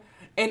jar.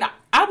 And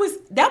that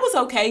was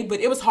okay,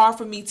 but it was hard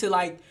for me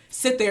to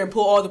sit there and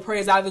pull all the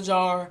prayers out of the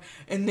jar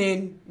and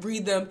then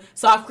read them.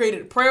 So I've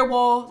created a prayer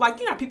wall.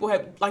 People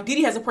have,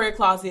 Didi has a prayer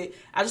closet.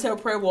 I just have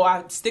a prayer wall.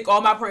 I stick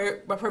all my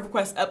prayer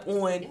requests up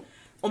on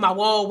my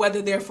wall,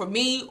 whether they're for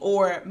me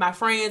or my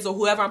friends or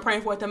whoever I'm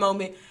praying for at the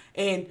moment.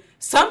 And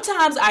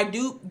sometimes I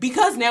do,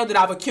 because now that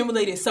I've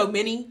accumulated so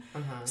many,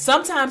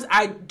 sometimes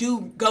I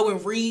do go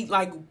and read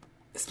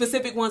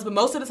specific ones, but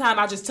most of the time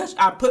I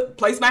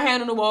place my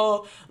hand on the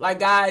wall,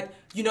 God,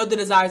 the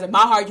desires of my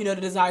heart, the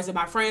desires of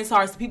my friends'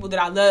 hearts, the people that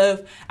I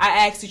love.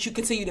 I ask that you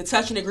continue to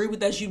touch and agree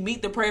with us. You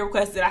meet the prayer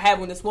requests that I have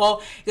on this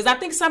wall, because I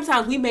think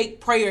sometimes we make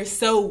prayer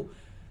so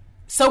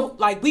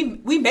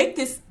we make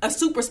this a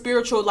super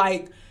spiritual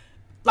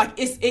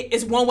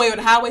it's one way or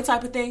the highway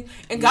type of thing.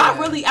 And God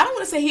really, I don't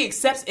want to say He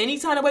accepts any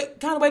kind of way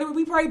that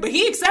we pray, but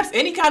He accepts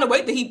any kind of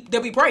way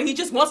that we pray. He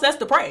just wants us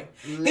to pray.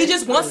 Literally. He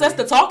just wants us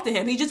to talk to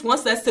Him. He just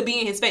wants us to be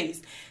in His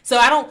face.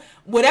 So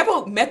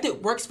whatever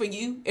method works for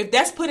you, if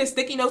that's putting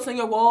sticky notes on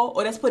your wall,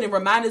 or that's putting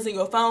reminders in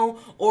your phone,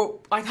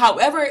 or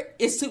however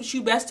it suits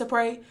you best to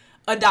pray,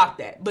 adopt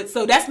that. But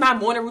so that's my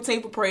morning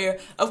routine for prayer.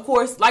 Of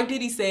course, like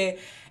Didi said,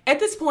 at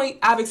this point,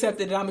 I've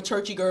accepted that I'm a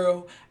churchy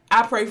girl.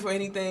 I pray for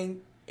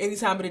anything, any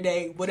time of the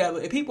day,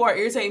 whatever. If people are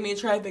irritating me in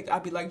traffic,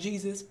 I'll be like,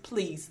 Jesus,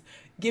 please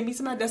give me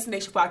to my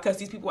destination before I cuss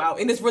these people out.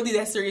 And it's really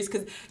that serious,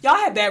 because y'all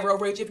have bad road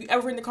rage. If you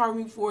ever in the car with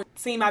me before,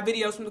 seen my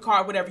videos from the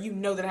car or whatever, you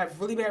know that I have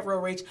really bad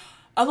road rage,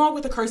 along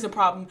with a cursing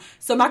problem.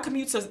 So my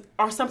commutes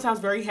are sometimes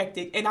very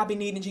hectic, and I've been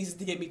needing Jesus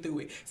to get me through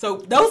it. So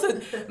those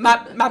are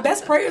my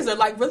best prayers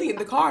are really in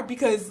the car,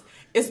 because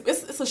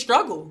it's a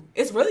struggle.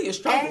 It's really a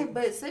struggle. Hey,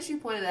 but since you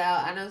pointed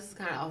out, I know this is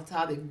kind of off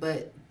topic,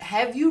 but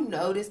have you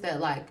noticed that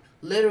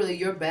literally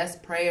your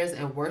best prayers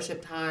and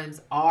worship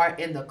times are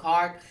in the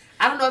car?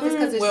 I don't know if it's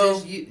because it's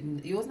just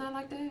you. Yours not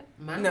like that?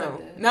 Mine no, like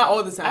that. Not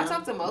all the time. I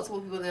talked to multiple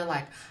people, and they're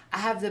like, I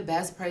have the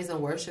best praise and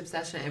worship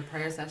session and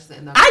prayer sessions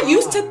in the car. I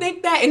used to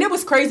think that, and it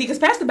was crazy, because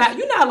Pastor Bat,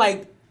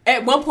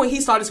 at one point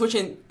he started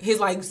switching his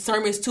like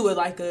sermons to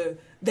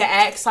the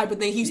Acts type of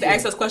thing. He used to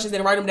ask us questions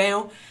and write them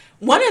down.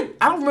 I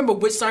don't remember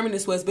which sermon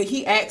this was, but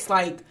he asked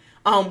like,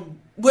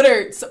 what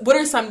are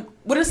some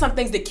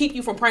things that keep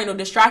you from praying or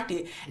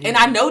distracted? Yeah. And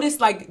I noticed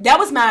like that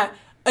was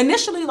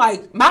initially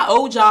like my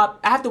old job.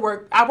 I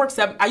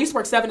used to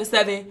work 7 to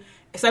 7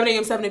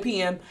 a.m. 7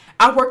 p.m.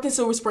 I worked in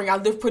Silver Spring. I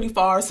lived pretty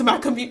far, so my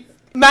commute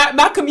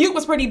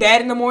was pretty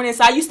bad in the morning.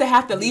 So I used to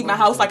have to leave my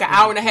house like an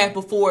hour and a half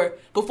before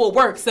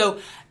work. So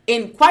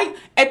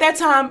at that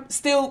time,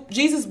 still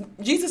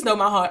Jesus know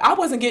my heart. I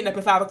wasn't getting up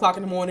at 5 o'clock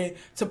in the morning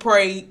to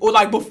pray, or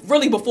like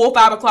really before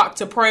 5 o'clock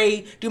to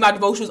pray, do my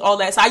devotions, all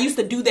that. So I used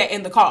to do that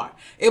in the car.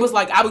 It was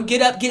like I would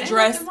get up, get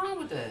dressed. Nothing wrong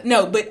with that.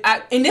 No, but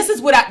this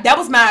is what that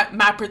was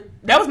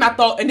my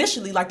thought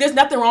initially. Like there's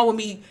nothing wrong with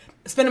me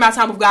spending my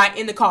time with God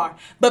in the car.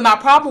 But my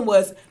problem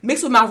was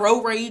mixed with my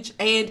road rage,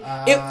 and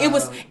it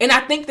was, and I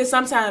think that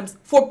sometimes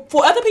for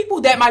other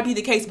people that might be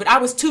the case, but I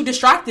was too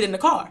distracted in the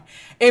car.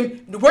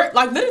 And we're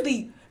like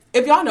literally,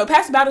 if y'all know,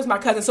 Pastor Battle is my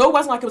cousin, so it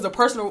wasn't like it was a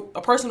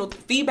personal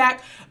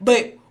feedback,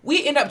 but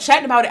we ended up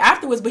chatting about it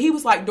afterwards. But he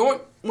was like,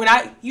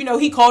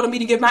 he called on me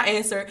to give my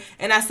answer,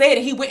 and I said,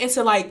 and he went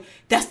into like,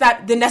 that's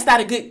not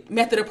a good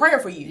method of prayer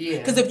for you. Yeah.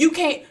 Because if you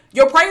can't,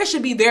 your prayer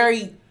should be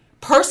very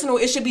personal.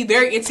 It should be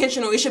very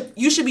intentional.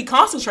 You should be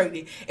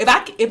concentrated.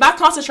 If my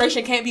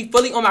concentration can't be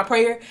fully on my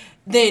prayer,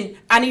 then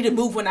I need to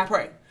move when I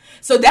pray.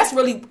 So that's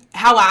really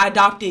how I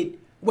adopted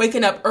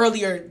waking up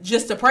earlier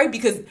just to pray,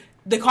 because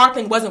the car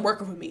thing wasn't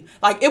working for me.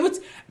 Like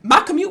my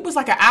commute was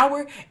like an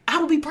hour. I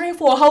would be praying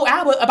for a whole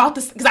hour about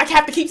this because I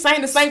have to keep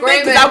saying the same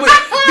thing because I would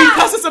be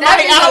cussing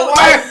somebody out,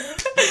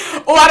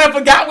 or I done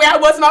forgot where I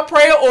was in my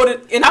prayer,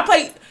 and I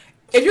play.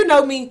 If you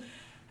know me,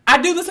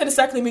 I do listen to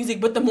secular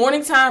music, but the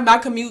morning time, my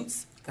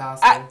commutes,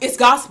 it's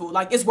gospel.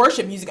 Like it's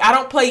worship music. I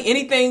don't play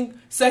anything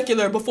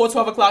secular before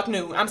 12 o'clock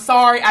noon. I'm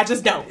sorry, I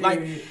just don't.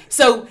 Like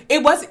so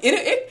it was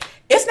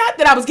It's not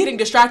that I was getting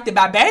distracted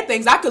by bad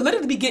things. I could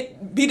literally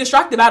be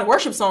distracted by the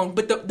worship song.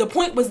 But the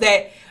point was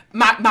that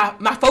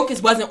my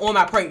focus wasn't on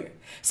my prayer.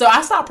 So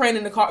I stopped praying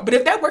in the car. But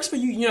if that works for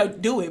you,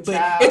 do it.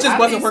 But it just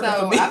wasn't working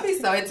for me. I'd be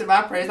so into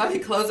my prayers. I'd be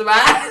closing my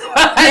eyes.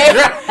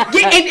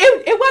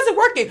 It wasn't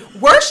working.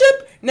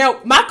 Worship,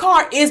 now my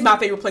car is my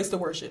favorite place to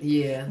worship.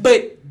 Yeah.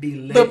 But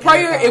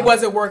prayer, it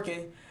wasn't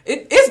working.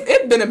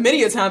 It's been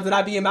many a times that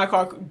I be in my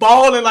car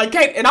bawling like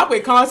cake, and I wear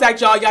contact,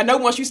 y'all. Y'all know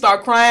once you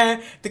start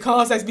crying, the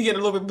contacts be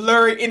getting a little bit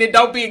blurry, and it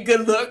don't be a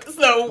good look.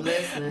 So,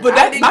 listen, but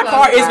my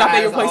car is my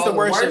favorite place to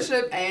worship.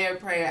 Worship and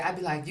prayer. I'd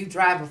be like, you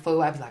drive a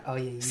fool. I'd be like, oh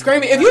yeah.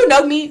 Screaming. If you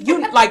know me,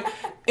 like,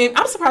 and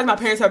I'm surprised my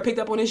parents haven't picked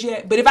up on this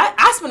yet. But if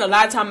I spend a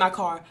lot of time in my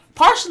car,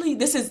 partially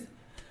this is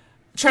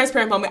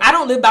transparent moment. I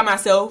don't live by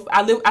myself.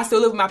 I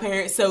still live with my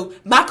parents. So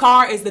my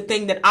car is the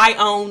thing that I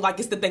own. Like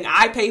it's the thing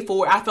I pay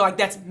for. I feel like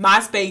that's my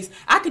space.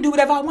 I can do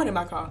whatever I want in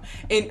my car.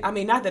 And I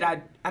mean, not that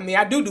I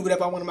do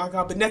whatever I want in my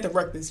car, but nothing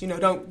reckless.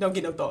 Don't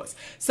get no thoughts.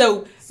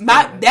 So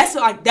that's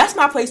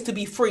my place to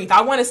be free. If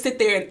I want to sit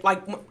there,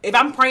 like if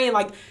I'm praying,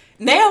 like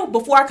now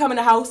before I come in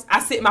the house, I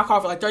sit in my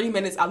car for like 30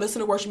 minutes. I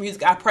listen to worship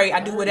music. I pray. I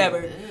do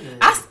whatever.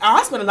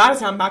 I spend a lot of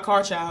time in my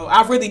car, child.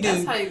 I really do.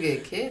 That's how you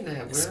get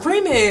kidnapped, bro.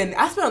 Screaming.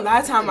 I spend a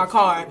lot of time in my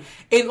car.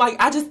 And like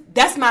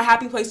that's my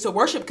happy place to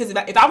worship, because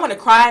if I want to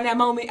cry in that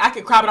moment, I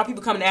can cry without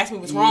people coming to ask me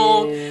what's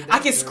wrong. I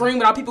can scream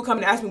without people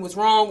coming to ask me what's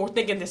wrong, or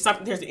thinking there's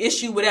an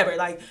issue, whatever.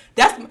 Like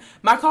that's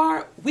my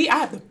car. I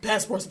have the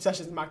best worship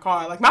sessions in my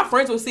car. Like my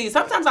friends will see it.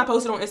 Sometimes I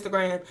post it on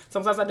Instagram.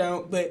 Sometimes I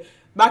don't. But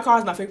my car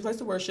is my favorite place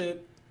to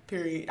worship.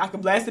 Period. I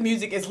can blast the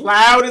music as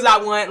loud as I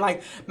want.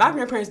 Like my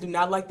grandparents do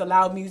not like the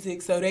loud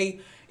music, so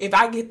if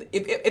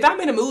I'm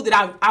in a mood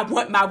that I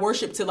want my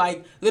worship to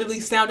like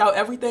literally sound out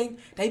everything,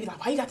 they be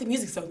like, why you got the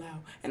music so loud?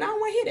 And I don't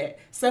want to hear that,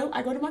 so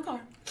I go to my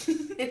car.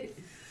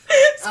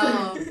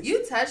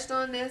 You touched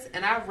on this,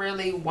 and I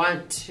really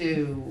want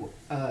to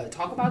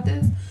talk about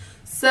this.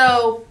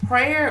 So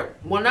prayer,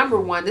 well, number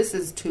one, this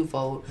is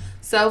twofold.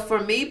 So for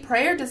me,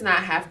 prayer does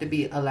not have to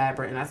be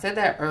elaborate. And I said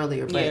that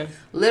earlier, but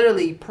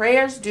literally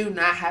prayers do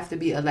not have to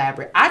be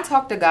elaborate. I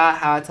talk to God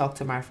how I talk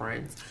to my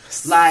friends.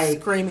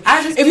 Like, screaming.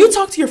 If you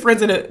talk to your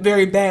friends in a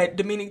very bad,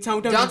 demeaning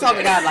tone, don't talk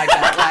to God like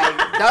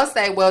that. Like, don't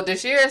say, well,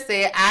 Dashira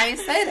said, I ain't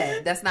say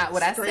that. That's not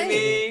what I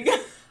said.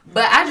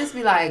 But I just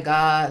be like,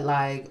 God,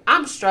 like,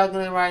 I'm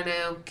struggling right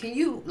now. Can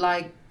you,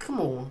 like, come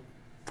on,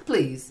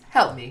 please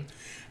help me.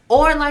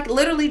 Or like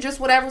literally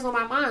just whatever's on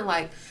my mind.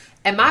 Like,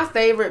 and my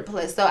favorite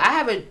place, so I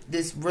have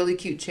this really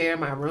cute chair in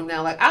my room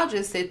now. Like, I'll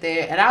just sit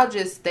there and I'll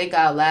just think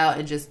out loud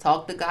and just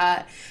talk to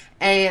God.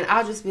 And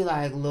I'll just be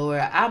like, Lord,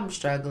 I'm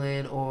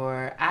struggling,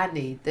 or I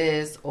need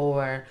this,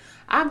 or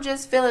I'm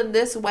just feeling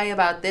this way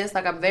about this.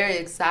 Like, I'm very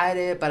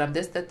excited, but I'm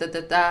this,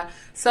 da.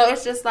 So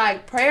it's just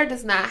like, prayer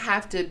does not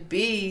have to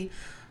be,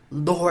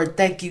 Lord,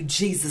 thank you,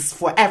 Jesus,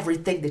 for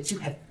everything that you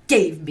have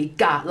gave me,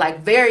 God.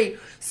 Like, very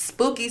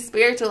spooky,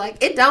 spiritual.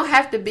 Like, it don't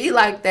have to be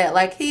like that.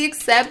 Like, he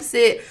accepts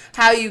it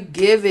how you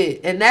give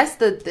it. And that's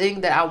the thing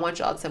that I want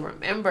y'all to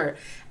remember.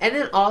 And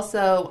then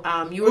also,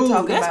 you were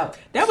talking about...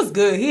 That was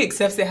good. He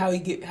accepts it how you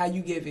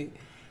give it.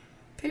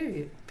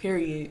 Period.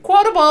 Period.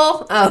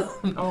 Quotable. Oh,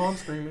 I'm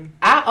screaming.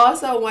 I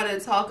also want to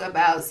talk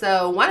about,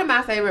 so one of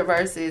my favorite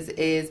verses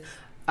is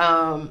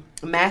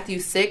Matthew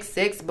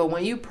 6:6. But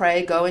when you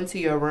pray, go into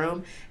your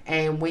room,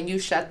 and when you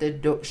shut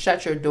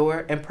your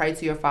door and pray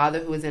to your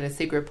Father who is in a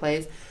secret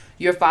place,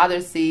 your Father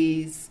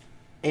sees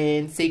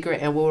in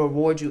secret and will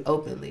reward you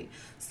openly.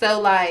 So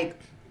like,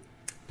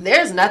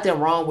 there's nothing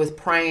wrong with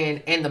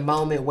praying in the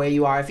moment where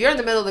you are. If you're in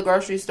the middle of the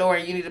grocery store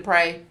and you need to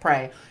pray,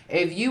 pray.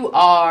 If you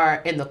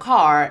are in the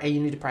car and you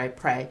need to pray,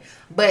 pray.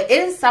 But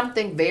it is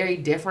something very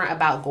different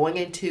about going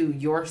into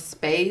your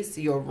space,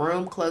 your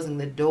room, closing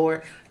the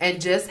door,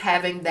 and just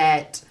having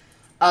that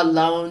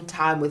alone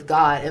time with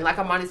God. And like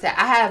Amani said,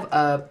 I have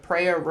a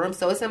prayer room.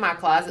 So it's in my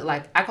closet.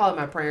 Like, I call it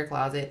my prayer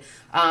closet.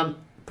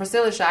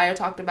 Priscilla Shire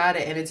talked about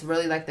it, and it's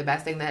really like the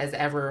best thing that has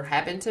ever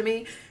happened to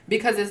me,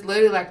 because it's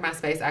literally like my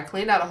space. I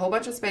cleaned out a whole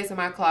bunch of space in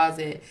my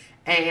closet,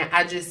 and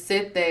I just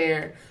sit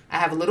there. I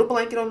have a little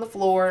blanket on the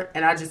floor,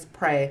 and I just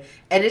pray.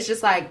 And it's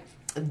just like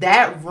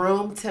that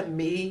room to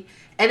me,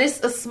 and it's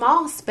a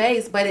small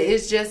space, but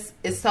it's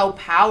so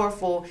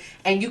powerful,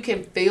 and you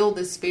can feel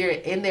the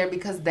Spirit in there,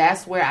 because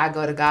that's where I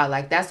go to God.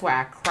 Like, that's where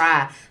I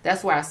cry.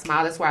 That's where I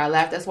smile. That's where I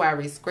laugh. That's where I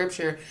read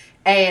scripture.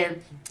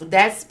 And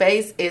that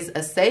space is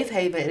a safe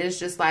haven. And it's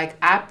just like,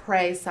 I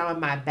pray some of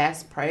my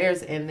best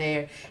prayers in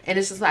there. And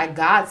it's just like,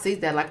 God sees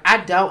that. Like, I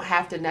don't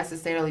have to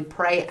necessarily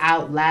pray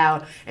out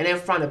loud and in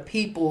front of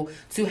people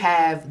to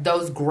have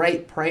those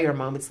great prayer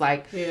moments.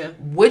 Like,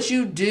 what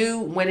you do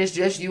when it's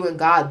just you and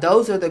God,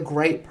 those are the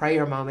great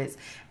prayer moments.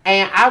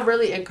 And I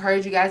really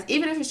encourage you guys,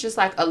 even if it's just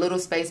like a little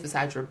space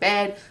beside your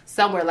bed,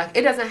 somewhere, like,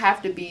 it doesn't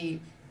have to be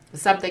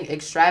something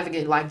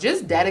extravagant. Like,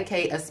 just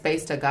dedicate a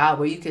space to God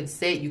where you can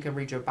sit, you can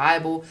read your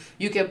Bible,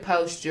 you can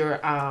post your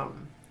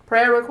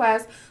prayer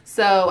requests.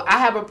 So I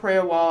have a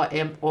prayer wall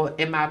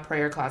in my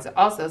prayer closet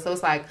also. So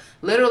it's like,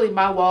 literally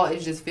my wall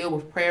is just filled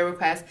with prayer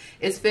requests.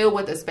 It's filled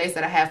with a space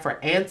that I have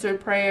for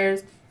answered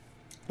prayers.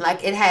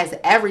 Like, it has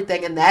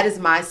everything, and that is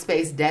my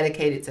space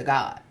dedicated to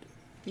God.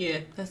 Yeah,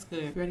 that's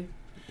good. Ready?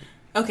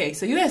 Okay,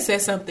 so you had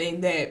said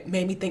something that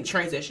made me think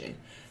transition.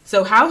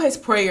 So how has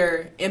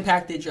prayer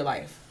impacted your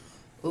life?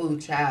 Ooh,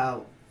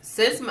 child.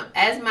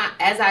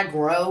 As I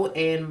grow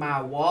in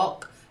my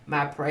walk,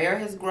 my prayer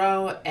has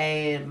grown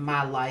and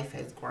my life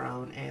has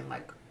grown, and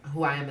like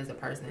who I am as a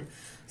person.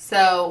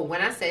 So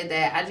when I say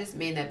that, I just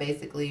mean that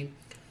basically.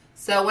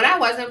 So when I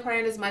wasn't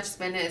praying as much,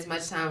 spending as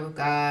much time with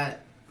God,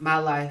 my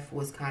life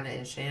was kind of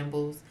in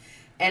shambles.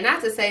 And not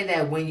to say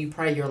that when you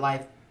pray, your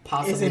life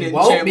possibly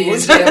won't be in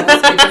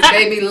shambles, because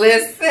baby,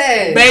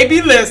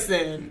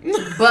 listen.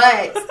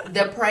 But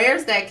the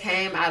prayers that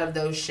came out of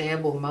those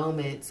shamble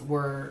moments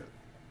were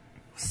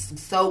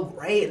so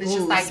great. And it's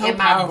just like, so in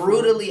my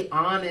brutally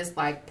honest,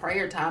 like,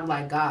 prayer time,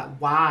 like, God,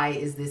 why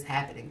is this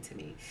happening to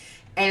me?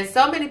 And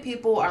so many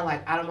people are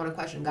like, I don't want to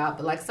question God,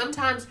 but like,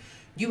 sometimes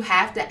you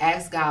have to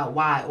ask God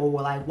why, or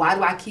like, why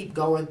do I keep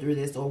going through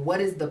this, or what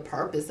is the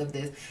purpose of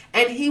this?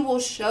 And he will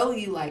show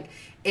you. Like,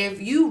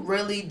 if you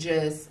really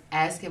just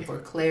ask him for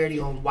clarity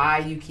on why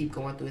you keep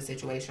going through a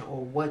situation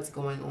or what's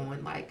going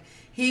on, like,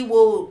 he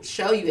will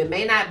show you. It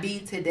may not be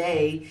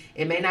today.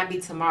 It may not be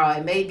tomorrow.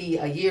 It may be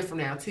a year from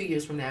now, 2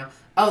 years from now.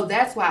 Oh,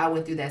 that's why I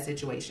went through that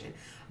situation.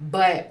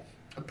 But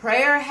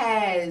prayer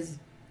has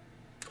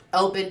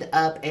opened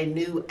up a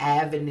new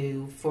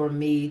avenue for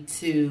me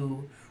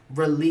to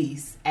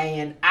release.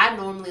 And I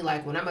normally,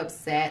 like, when I'm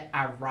upset,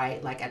 I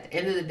write. Like, at the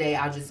end of the day,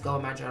 I'll just go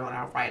in my journal and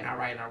I'll write and I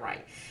write and I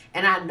write.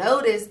 And I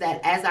noticed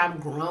that as I'm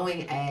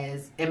growing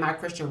in my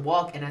Christian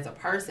walk and as a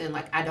person,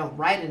 like, I don't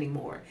write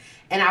anymore.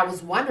 And I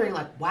was wondering,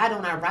 like, why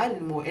don't I write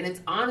anymore? And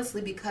it's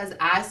honestly because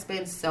I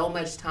spend so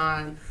much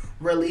time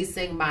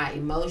releasing my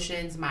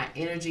emotions, my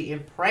energy in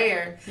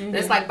prayer. Mm-hmm.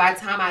 It's like, by the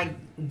time I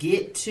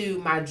get to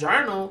my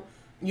journal,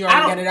 you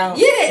already get it out.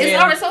 Yeah,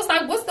 it's already. So it's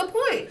like, what's the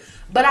point?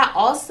 But I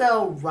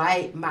also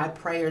write my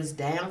prayers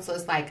down. So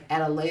it's like,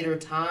 at a later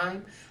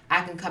time,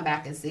 I can come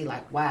back and see,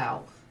 like,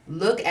 wow,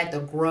 look at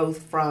the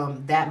growth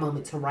from that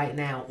moment to right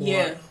now.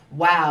 Or,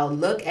 wow,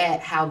 look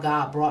at how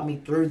God brought me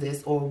through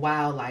this. Or,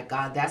 wow, like,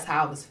 God, that's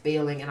how I was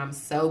feeling. And I'm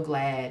so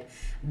glad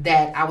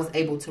that I was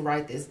able to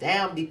write this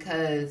down,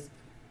 because,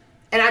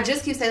 and I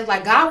just keep saying,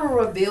 like, God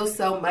will reveal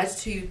so much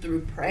to you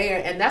through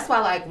prayer. And that's why,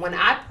 like, when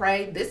I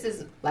pray, this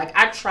is, like,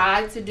 I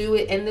try to do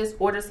it in this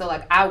order. So,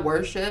 like, I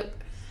worship.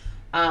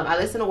 I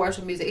listen to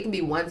worship music. It can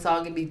be one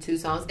song. It can be two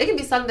songs. It can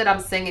be something that I'm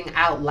singing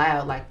out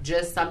loud, like,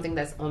 just something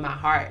that's on my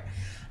heart.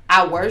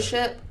 I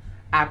worship,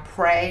 I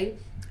pray,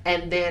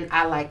 and then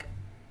I, like,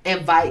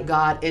 invite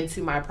God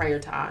into my prayer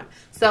time.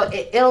 So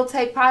it'll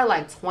take probably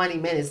like 20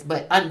 minutes,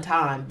 but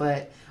untimed.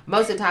 But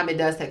most of the time it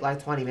does take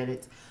like 20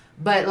 minutes.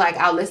 But, like,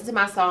 I'll listen to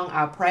my song,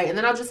 I'll pray, and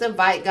then I'll just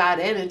invite God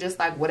in, and just,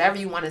 like, whatever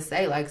you want to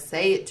say, like,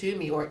 say it to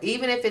me. Or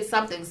even if it's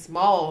something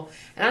small,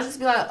 and I'll just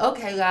be like,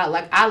 okay, God,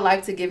 like, I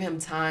like to give him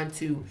time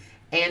to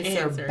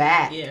answer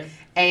back. Yeah.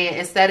 And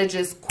instead of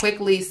just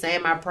quickly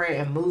saying my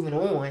prayer and moving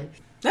on.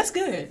 That's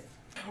good.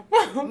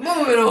 Moving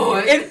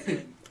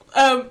on.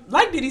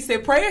 like Diddy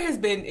said, prayer has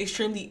been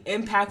extremely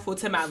impactful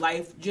to my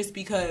life just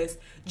because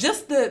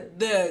just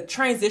the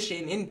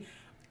transition and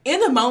in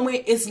the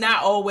moment it's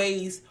not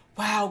always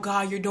wow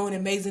God you're doing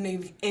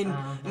amazing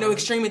and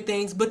extreme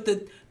things, but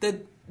the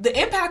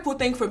impactful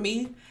thing for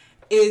me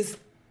is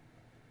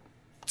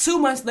 2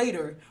 months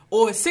later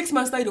or 6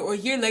 months later or a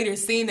year later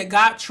seeing that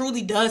God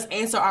truly does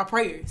answer our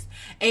prayers,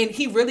 and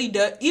he really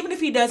does, even if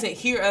he doesn't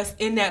hear us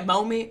in that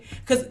moment,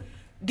 because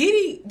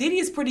Diddy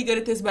is pretty good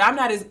at this, but I'm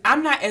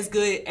not as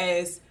good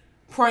as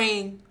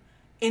praying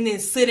and then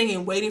sitting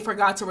and waiting for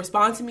God to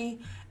respond to me.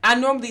 I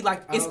normally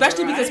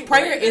especially because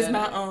prayer is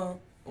my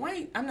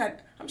I'm not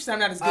as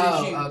good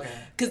as you. Okay.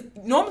 Because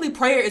normally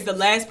prayer is the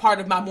last part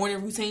of my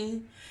morning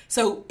routine.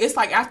 So it's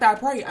like after I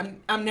pray,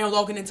 I'm now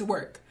logging into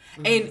work.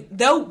 Mm-hmm. And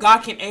though God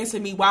can answer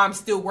me while I'm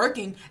still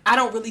working, I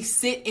don't really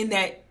sit in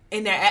that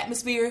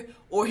atmosphere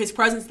or his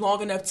presence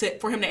long enough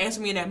for him to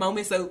answer me in that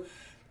moment. So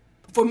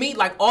for me,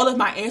 like all of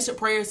my answered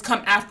prayers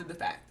come after the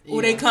fact,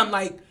 or they come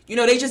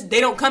they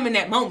don't come in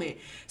that moment.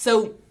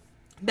 So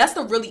that's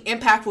the really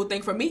impactful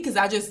thing for me, because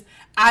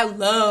I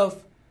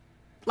love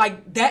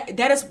like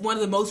that is one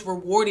of the most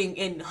rewarding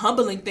and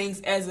humbling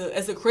things as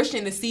a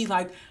Christian, to see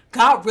like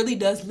God really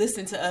does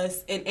listen to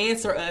us and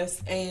answer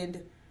us.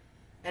 And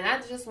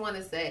I just want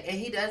to say, and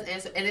he does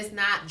answer, and it's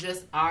not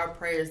just our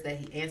prayers that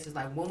he answers.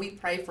 Like when we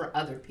pray for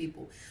other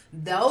people,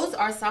 those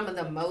are some of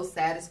the most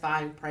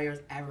satisfying prayers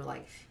ever.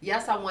 Like,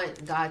 yes, I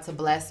want God to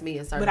bless me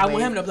in certain ways. But I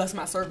want him to bless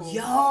my circle.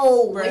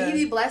 When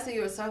he be blessing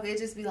you in circle, it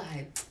just be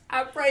like,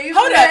 I pray you.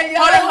 Hold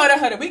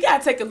on. We got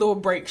to take a little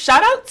break.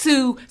 Shout out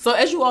to, so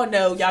as you all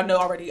know, y'all know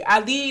already, I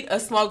lead a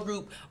small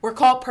group. We're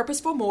called Purpose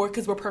for More,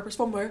 because we're Purpose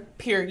for More,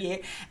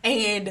 period.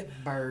 And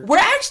we're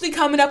actually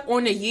coming up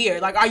on a year.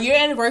 Like our year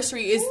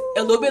anniversary is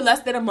a little bit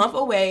less than a month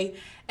away.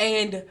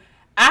 And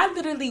I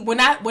literally, when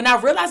I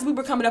realized we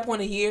were coming up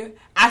on a year,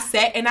 I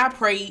sat and I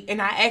prayed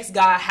and I asked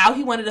God how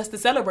he wanted us to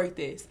celebrate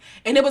this.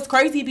 And it was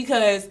crazy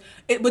because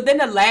within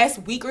the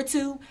last week or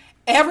two,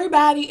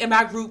 everybody in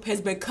my group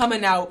has been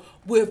coming out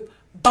with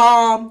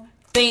bomb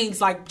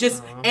things, like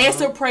just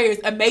answer prayers,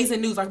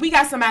 amazing news. Like we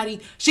got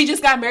somebody, she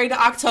just got married in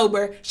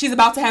October. She's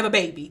about to have a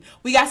baby.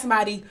 We got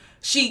somebody,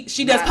 she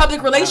does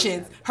public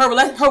relations. Her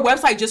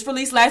website just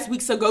released last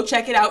week, so go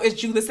check it out.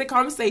 It's Julistic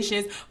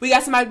Conversations. We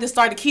got somebody that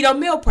started keto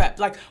meal prep.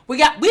 Like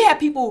we have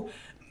people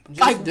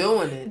just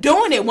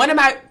doing it. One of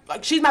my,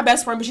 she's my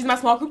best friend, but she's my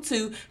small group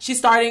too. She's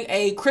starting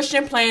a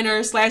Christian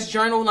planner /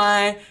 journal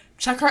line.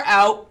 Check her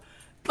out.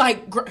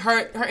 Like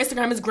her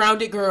Instagram is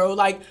Grounded Girl.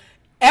 Like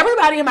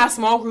everybody in my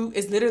small group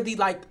is literally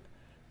like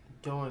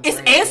doing it's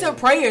answered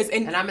prayers,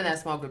 and I'm in that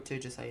small group too,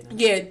 just so you know.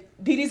 Yeah,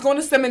 Didi's going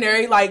to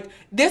seminary. Like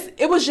this,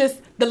 it was just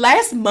the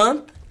last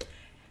month.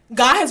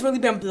 God has really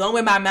been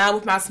blowing my mind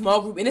with my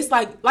small group, and it's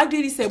like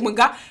Didi said, when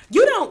God,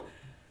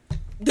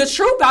 the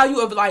true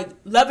value of like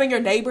loving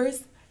your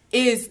neighbors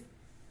is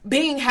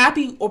being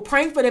happy or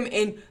praying for them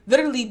and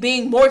literally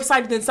being more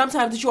excited than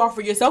sometimes that you are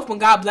for yourself when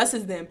God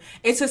blesses them.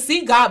 And to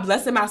see God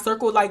blessing my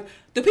circle, like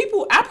the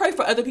people, I pray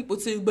for other people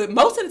too, but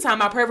most of the time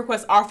my prayer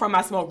requests are from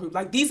my small group.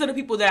 Like these are the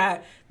people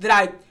that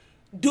I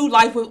do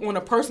life with on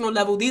a personal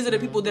level. These are the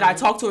people that I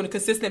talk to on a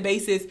consistent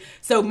basis.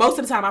 So most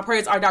of the time my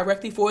prayers are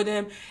directly for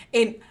them.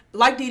 And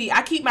like Didi,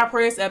 I keep my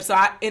prayers up, so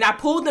I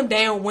pull them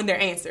down when they're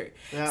answered.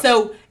 Yep.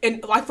 So,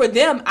 and like for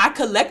them, I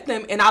collect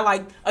them, and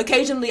I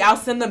occasionally I'll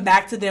send them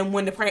back to them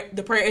when the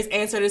prayer is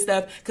answered and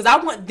stuff, because I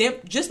want them,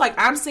 just like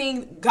I'm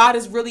seeing God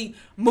is really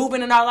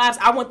moving in our lives,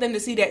 I want them to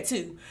see that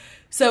too.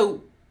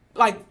 So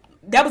like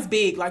that was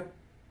big. Like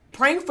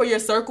praying for your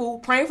circle,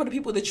 praying for the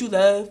people that you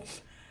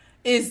love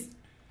is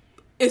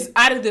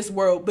out of this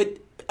world. But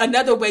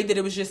another way that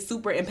it was just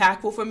super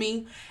impactful for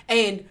me,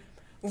 and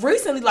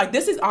recently, like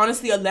this is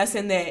honestly a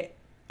lesson that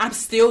I'm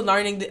still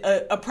learning,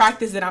 a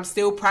practice that I'm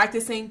still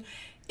practicing,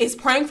 is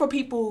praying for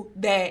people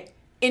that,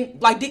 in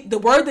like the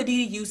word that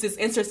Didi uses,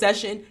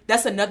 intercession.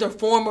 That's another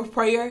form of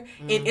prayer.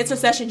 And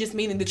intercession just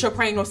meaning that you're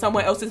praying on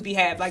someone else's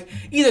behalf. Like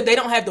either they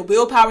don't have the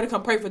willpower to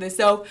come pray for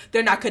themselves,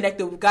 they're not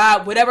connected with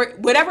God,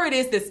 whatever it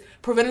is that's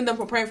preventing them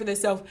from praying for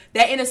themselves.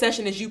 That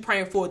intercession is you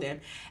praying for them.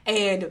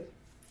 And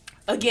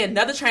again,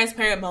 another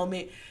transparent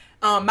moment.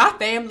 My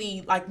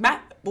family,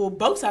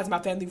 both sides of my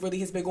family really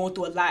has been going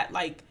through a lot,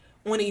 like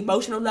on an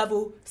emotional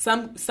level,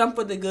 some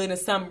for the good and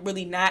some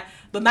really not.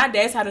 But my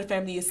dad's side of the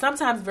family is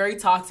sometimes very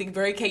toxic,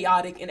 very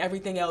chaotic and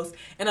everything else.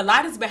 And a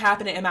lot has been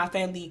happening in my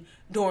family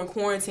during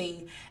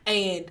quarantine.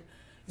 And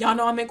y'all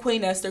know I'm in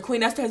Queen Esther.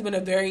 Queen Esther has been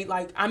a very,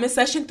 I'm in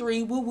session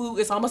 3, woo woo.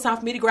 It's almost time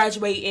for me to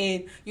graduate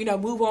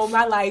and, move on with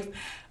my life.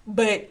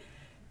 But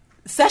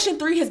session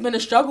 3 has been a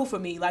struggle for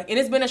me. And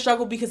it's been a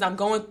struggle because I'm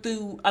going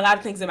through a lot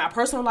of things in my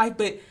personal life,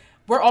 but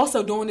we're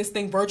also doing this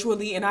thing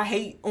virtually, and I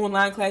hate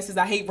online classes.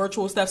 I hate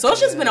virtual stuff. So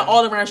it's just been an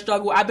all-around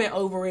struggle. I've been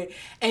over it.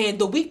 And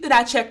the week that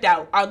I checked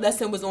out, our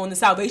lesson was on the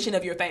salvation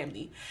of your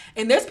family.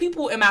 And there's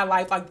people in my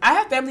life, I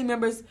have family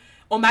members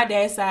on my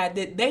dad's side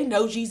that they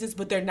know Jesus,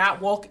 but they're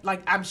not walking.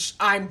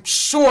 I'm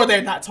sure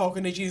they're not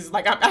talking to Jesus.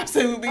 I'm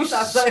absolutely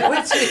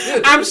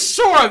sure. I'm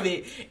sure of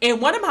it.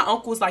 And one of my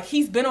uncles,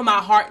 he's been on my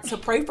heart to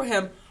pray for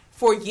him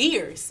for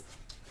years.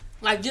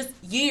 Like, just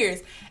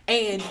years.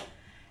 And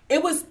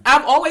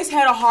I've always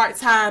had a hard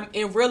time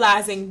in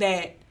realizing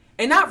that,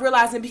 and not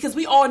realizing, because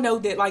we all know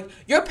that, like,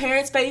 your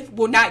parents' faith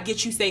will not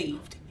get you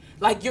saved.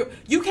 Like,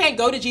 you can't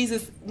go to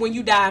Jesus when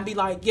you die and be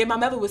like, yeah, my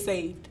mother was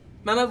saved.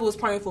 My mother was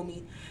praying for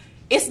me.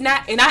 It's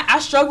not, and I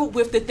struggled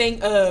with the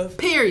thing of...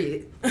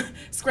 Period.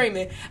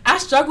 Screaming. I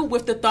struggled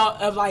with the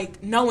thought of,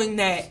 like, knowing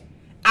that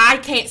I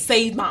can't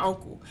save my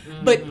uncle.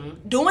 Mm-hmm.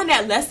 But doing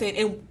that lesson,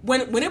 and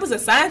when it was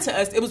assigned to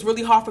us, it was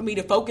really hard for me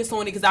to focus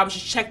on it because I was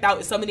just checked out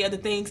with so many other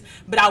things.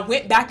 But I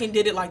went back and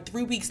did it like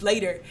 3 weeks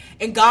later,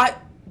 and God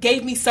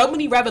gave me so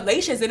many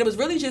revelations, and it was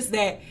really just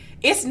that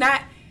it's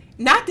not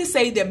to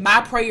say that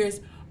my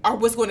prayers are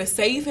what's going to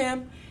save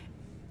him,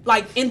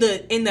 like in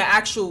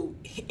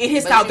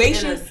his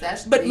salvation,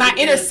 but my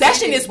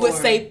intercession is what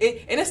saved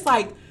it. And it's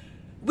like,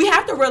 we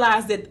have to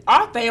realize that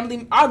our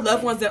family, our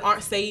loved ones that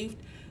aren't saved,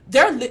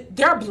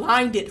 they're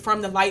blinded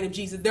from the light of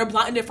Jesus. They're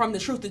blinded from the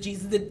truth of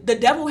Jesus. The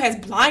devil has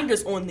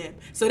blinders on them,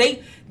 so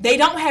they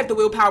don't have the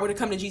willpower to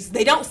come to Jesus.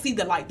 They don't see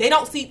the light. They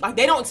don't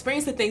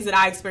experience the things that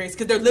I experience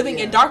because they're living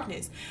in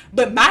darkness.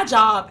 But my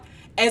job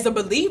as a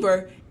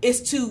believer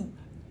is to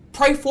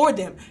pray for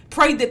them,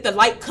 pray that the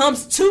light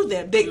comes to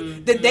them,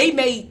 that they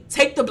may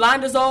take the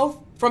blinders off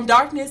from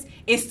darkness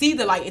and see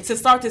the light and to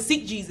start to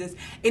seek Jesus.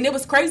 And it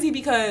was crazy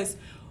because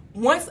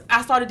once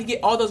I started to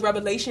get all those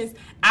revelations,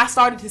 I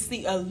started to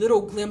see a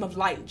little glim of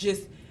light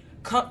just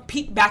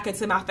peek back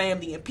into my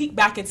family and peek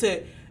back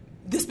into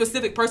this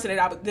specific person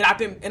that I've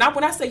been. And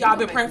when I say y'all, I've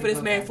been praying for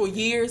this man for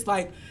years.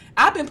 Like,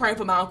 I've been praying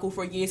for my uncle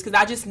for years because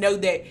I just know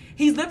that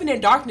he's living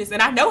in darkness,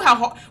 and I know how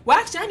hard. Well,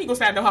 actually, I ain't gonna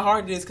say I know how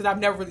hard it is because I've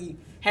never really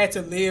had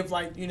to live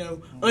like,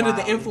 under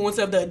the influence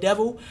of the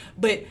devil.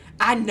 But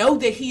I know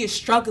that he is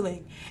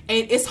struggling,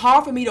 and it's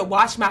hard for me to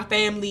watch my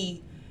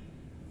family.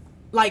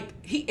 Like,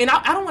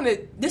 I don't want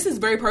to, this is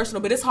very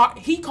personal, but it's hard.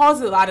 He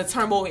causes a lot of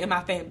turmoil in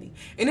my family.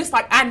 And it's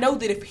like, I know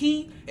that if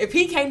he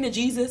came to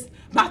Jesus,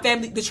 my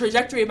family, the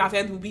trajectory of my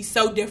family would be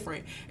so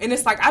different. And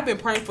it's like, I've been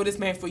praying for this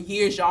man for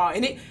years, y'all.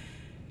 And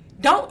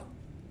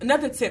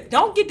another tip,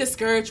 don't get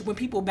discouraged when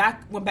people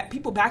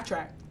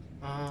backtrack.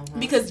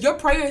 Because your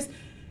prayers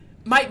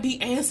might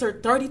be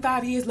answered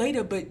 35 years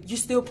later, but you're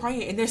still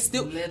praying, and there's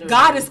still literally.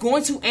 God is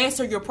going to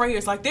answer your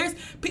prayers. Like,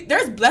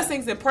 there's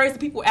blessings and prayers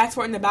that people ask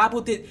for in the Bible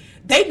that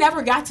they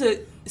never got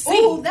to see.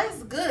 Oh,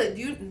 that's good.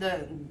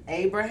 The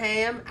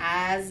Abraham,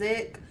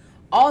 Isaac,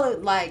 all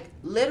of, like,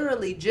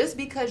 literally, just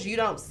because you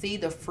don't see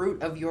the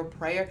fruit of your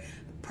prayer.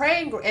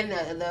 Praying, and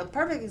the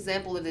perfect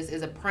example of this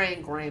is a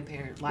praying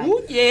grandparent. Like,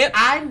 ooh, yeah.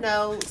 I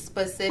know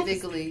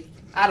specifically,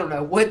 I don't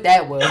know what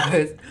that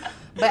was.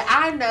 But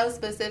I know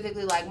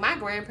specifically, like, my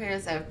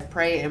grandparents have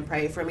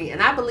prayed for me.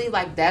 And I believe,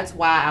 like, that's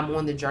why I'm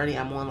on the journey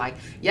I'm on. Like,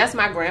 yes,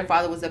 my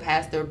grandfather was a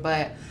pastor,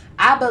 but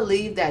I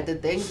believe that the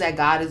things that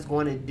God is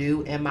going to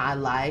do in my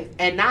life,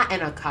 and not in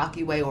a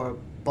cocky way or a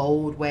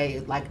bold way,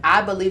 like,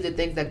 I believe the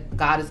things that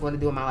God is going to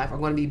do in my life are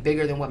going to be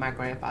bigger than what my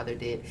grandfather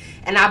did.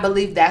 And I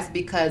believe that's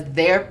because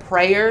their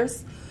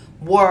prayers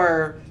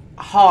were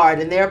hard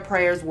and their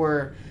prayers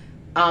were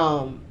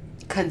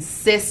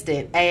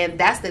consistent. And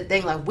that's the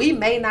thing, like, we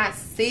may not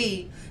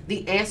see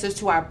the answers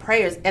to our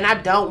prayers, and I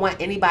don't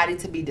want anybody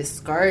to be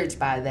discouraged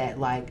by that.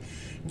 Like,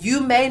 you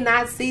may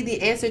not see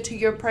the answer to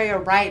your prayer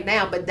right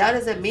now, but that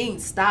doesn't mean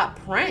stop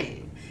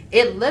praying.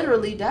 It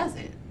literally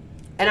doesn't.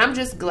 And I'm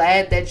just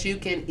glad that you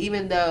can,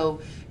 even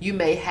though you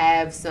may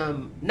have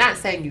some, not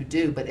saying you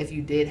do, but if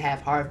you did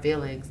have hard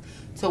feelings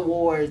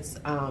towards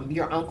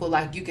your uncle,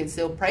 like, you can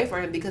still pray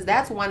for him, because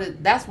that's one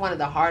of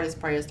the hardest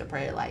prayers to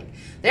pray. Like,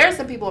 there are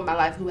some people in my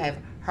life who have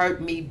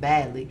hurt me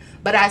badly,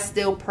 but I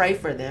still pray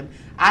for them.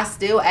 I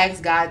still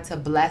ask God to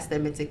bless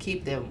them and to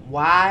keep them.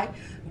 Why?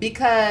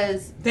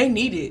 Because they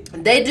need it.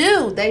 They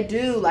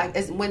do. Like,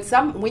 it's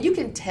when you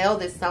can tell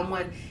that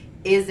someone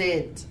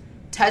isn't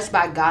touched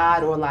by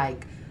God, or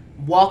like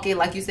walking,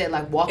 like you said,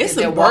 like walking, it's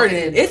a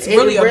burden. It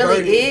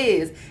really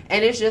is.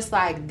 And it's just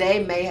like,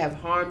 they may have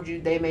harmed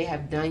you, they may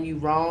have done you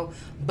wrong,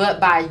 but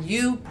by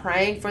you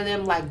praying for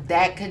them, like,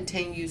 that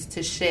continues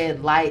to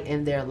shed light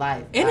in their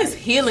life. And it's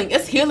healing.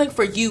 It's healing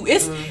for you.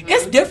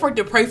 It's different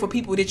to pray for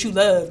people that you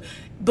love,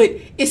 but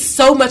it's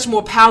so much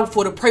more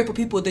powerful to pray for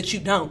people that you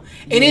don't.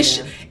 And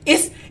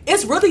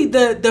it's really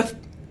the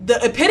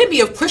epitome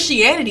of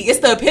Christianity. It's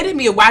the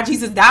epitome of why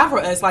Jesus died for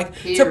us. Like,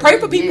 to pray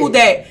for people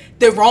that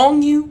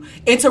wrong you,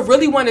 and to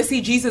really want to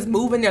see Jesus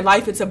move in their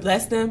life and to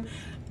bless them.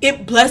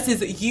 It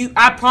blesses you.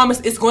 I promise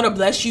it's going to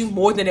bless you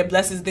more than it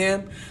blesses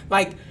them.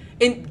 Like,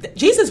 and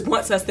Jesus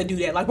wants us to do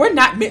that. Like, we're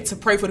not meant to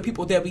pray for the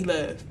people that we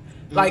love.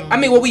 Like, I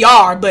mean, well, we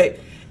are, but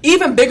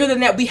even bigger than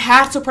that, we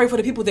have to pray for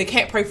the people that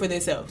can't pray for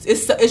themselves.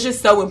 It's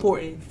just so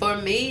important. For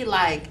me,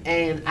 like,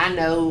 and I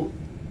know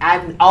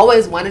I've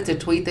always wanted to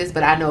tweet this,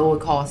 but I know it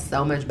would cause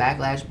so much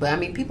backlash. But, I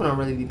mean, people don't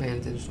really be paying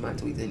attention to my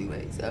tweets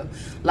anyway. So,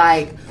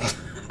 like,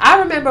 I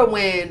remember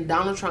when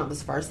Donald Trump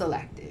was first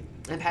elected,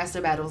 And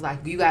Pastor Battle was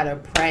like, you got to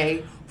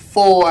pray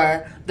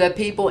for the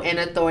people in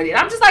authority. And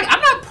I'm just like, I'm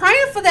not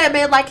praying for that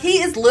man. Like,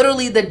 he is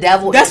literally the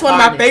devil. That's one of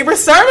my favorite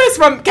sermons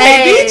from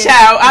KB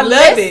Child. I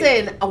love it.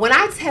 Listen, when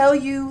I tell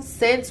you,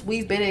 since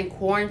we've been in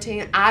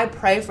quarantine, I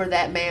pray for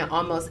that man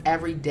almost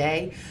every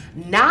day.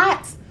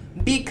 Not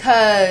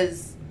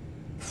because,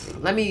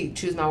 let me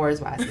choose my words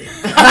wisely.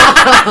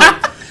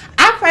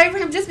 I pray for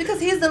him just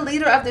because he's the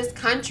leader of this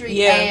country.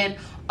 Yeah. And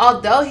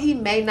although he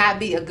may not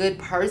be a good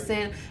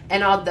person,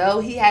 and although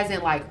he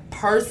hasn't like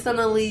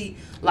personally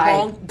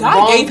like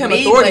God gave him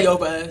authority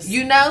over us,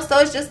 you know, so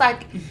it's just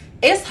like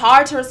it's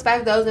hard to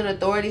respect those in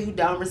authority who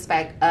don't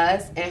respect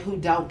us and who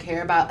don't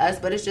care about us.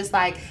 But it's just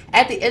like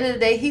at the end of the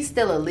day, he's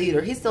still a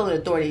leader, he's still an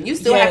authority, and you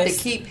still have to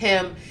keep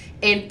him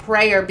in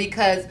prayer,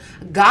 because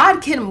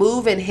God can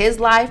move in his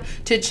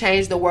life to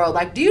change the world.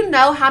 Like, do you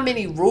know how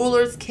many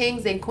rulers,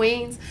 kings, and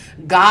queens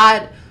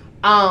God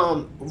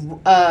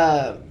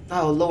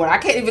oh Lord, I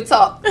can't even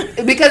talk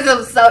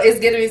because it's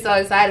getting me so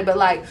excited. But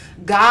like,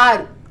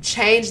 God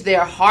changed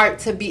their heart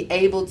to be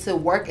able to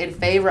work in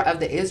favor of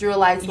the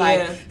Israelites.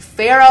 Like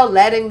Pharaoh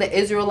letting the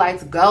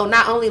Israelites go,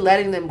 not only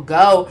letting them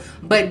go,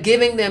 but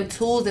giving them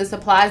tools and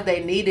supplies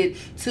they needed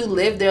to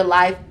live their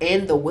life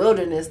in the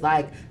wilderness.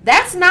 Like,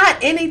 that's not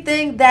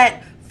anything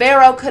that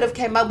Pharaoh could have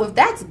came up with.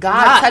 That's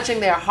God touching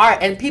their heart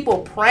and people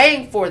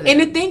praying for them. And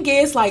the thing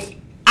is, like,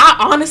 I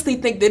honestly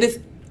think that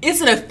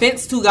it's an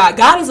offense to God.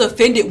 God is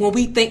offended when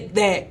we think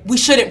that we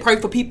shouldn't pray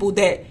for people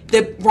that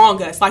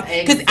wrong us. Like,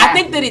 because I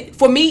think that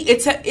for me,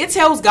 it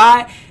tells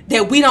God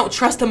that we don't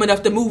trust him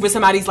enough to move in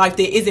somebody's life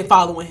that isn't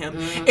following him.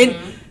 Mm-hmm. And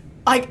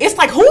like, it's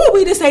like, who are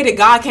we to say that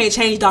God can't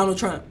change Donald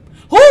Trump?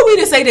 Who are we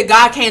to say that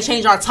God can't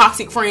change our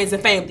toxic friends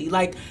and family?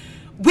 Like,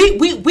 we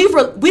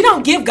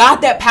don't give God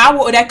that power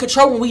or that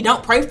control when we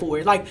don't pray for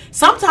it. Like,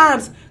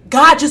 sometimes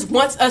God just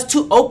wants us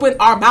to open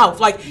our mouth.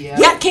 Like,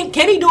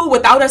 can he do it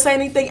without us saying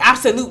anything?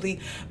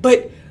 Absolutely.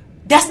 But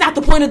that's not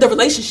the point of the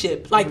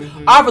relationship. Like,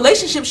 our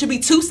relationship should be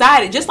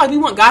two-sided. Just like we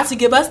want God to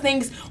give us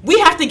things, we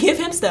have to give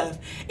him stuff.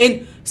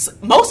 And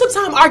most of the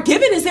time, our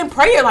giving is in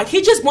prayer. Like,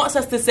 he just wants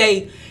us to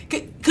say,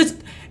 because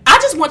I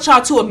just want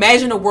y'all to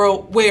imagine a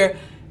world where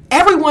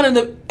every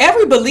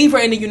believer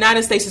in the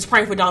United States is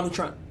praying for Donald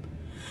Trump.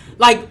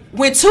 Like,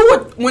 when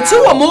two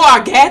or more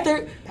are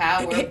gathered,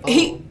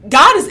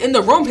 God is in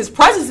the room. His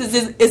presence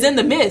is in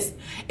the midst.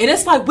 And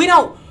it's like,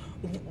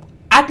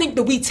 I think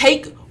that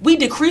we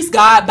decrease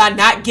God by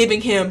not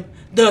giving him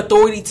the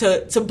authority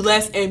to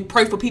bless and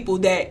pray for people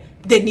that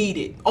need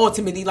it,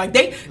 ultimately. Like,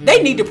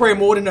 they need to pray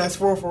more than us,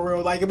 for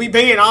real. Like, if we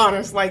being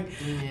honest, like,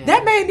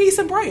 that man needs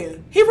some prayer.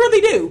 He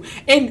really do.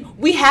 And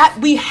we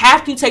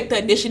have to take the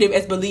initiative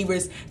as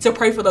believers to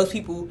pray for those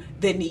people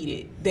that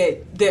need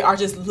it, that are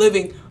just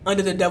living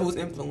under the devil's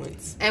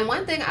influence. And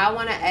one thing I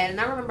want to add,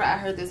 and I remember I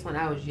heard this when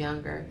I was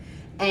younger,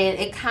 and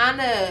it kind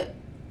of,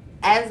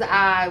 as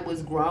I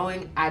was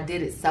growing, I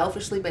did it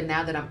selfishly, but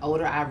now that I'm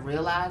older, I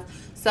realized.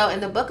 So in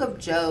the book of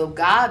Job,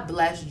 God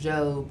blessed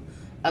Job.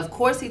 Of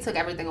course, he took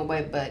everything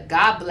away, but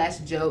God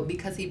blessed Job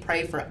because he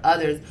prayed for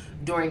others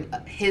during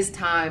his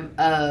time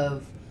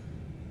of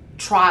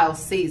trial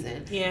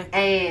season. Yeah.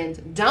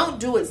 And don't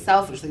do it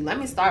selfishly. Let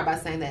me start by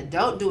saying that.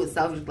 Don't do it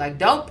selfishly. Like,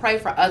 don't pray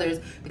for others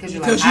because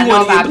you're like, I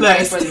know if I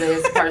pray for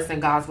this person,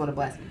 God's going to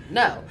bless me.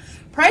 No.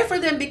 Pray for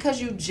them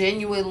because you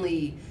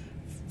genuinely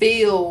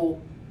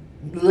feel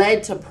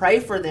led to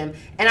pray for them.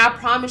 And I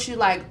promise you,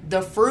 like,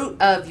 the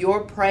fruit of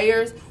your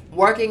prayers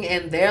working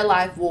in their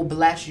life will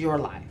bless your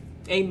life.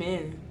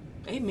 Amen.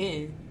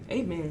 Amen.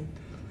 Amen.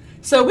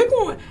 So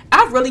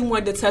I really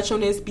wanted to touch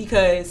on this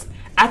because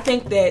I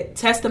think that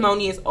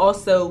testimony is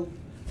also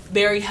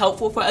very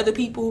helpful for other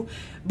people.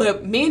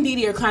 But me and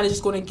Didi are kind of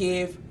just going to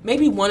give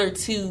maybe one or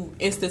two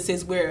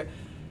instances where,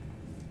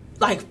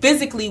 like,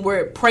 physically,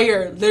 where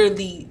prayer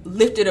literally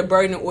lifted a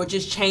burden or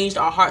just changed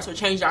our hearts or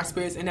changed our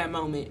spirits in that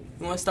moment.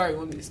 You want to start or you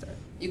want me to start?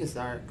 You can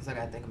start because I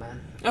got to think about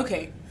it.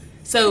 Okay.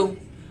 So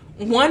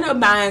one of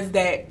mine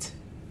that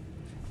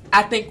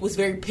I think was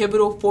very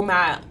pivotal for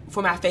my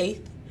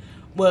faith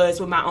was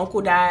when my uncle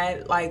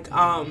died. Like,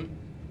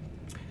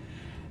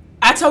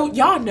 I told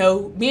y'all,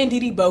 know me and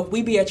Didi both,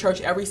 we be at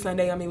church every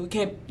Sunday. I mean, we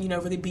can't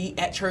really be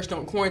at church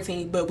during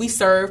quarantine, but we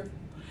serve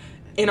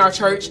in our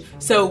church,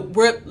 so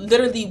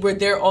we're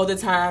there all the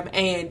time.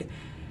 And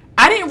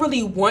I didn't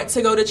really want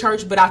to go to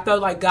church, but I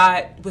felt like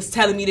God was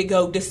telling me to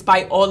go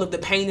despite all of the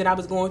pain that I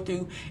was going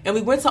through. And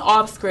we went to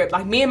Offscript.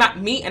 Like, me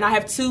and I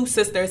have two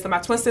sisters, so my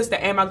twin sister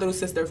and my little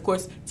sister. Of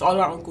course, it's all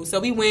our uncles.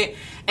 So we went,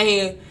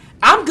 and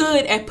I'm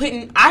good at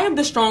I am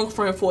the strong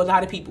friend for a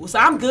lot of people. So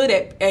I'm good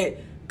at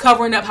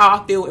covering up how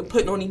I feel and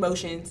putting on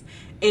emotions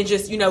and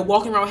just,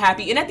 walking around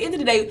happy. And at the end of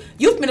the day,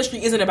 youth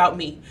ministry isn't about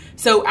me.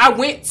 So I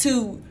went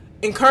to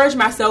encourage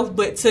myself,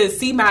 but to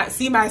see my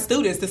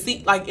students, to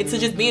see, like, to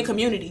just be in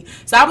community.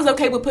 So I was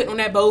okay with putting on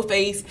that bold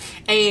face.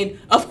 And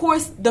of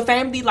course, the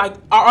family, like,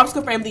 our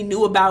Offscript family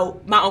knew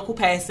about my uncle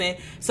passing.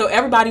 So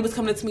everybody was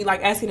coming to me,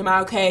 like, asking, am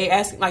I okay?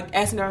 Asking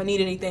if I need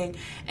anything.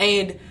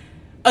 And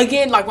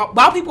again, like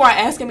while people are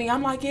asking me,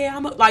 I'm like, yeah,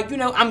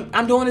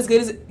 I'm doing as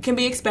good as can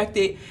be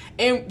expected.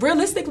 And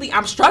realistically,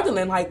 I'm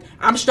struggling. Like,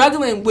 I'm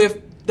struggling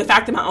with the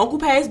fact that my uncle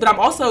passed, but I'm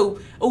also,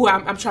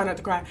 I'm trying not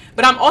to cry,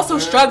 but I'm also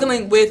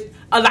struggling with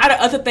a lot of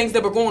other things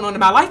that were going on in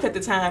my life at the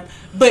time.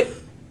 But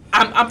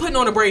I'm putting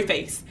on a brave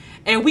face.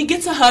 And we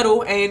get to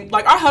huddle, and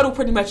like our huddle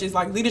pretty much is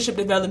like leadership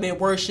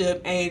development,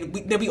 worship, and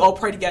then we all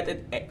pray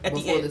together at the end.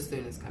 Before the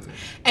students come in.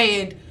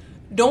 And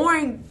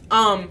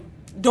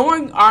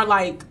during our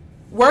like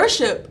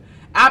worship,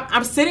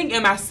 I'm sitting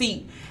in my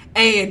seat,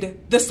 and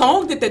the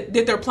song that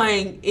they're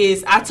playing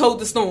is "I Told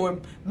the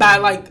Storm" by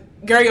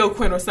like Gary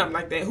O'Quinn or something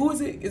like that. Who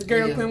is it? Is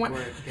Gary O'Quinn one?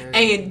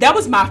 And that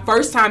was my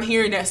first time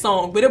hearing that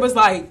song, but it was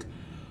like,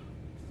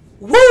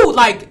 woo!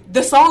 Like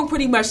the song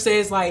pretty much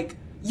says like,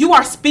 you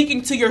are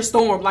speaking to your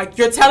storm, like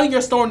you're telling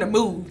your storm to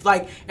move,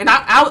 like. And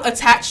I'll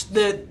attach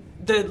the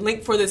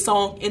link for this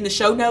song in the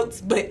show notes,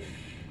 but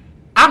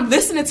I'm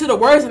listening to the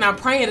words and I'm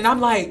praying and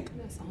I'm like,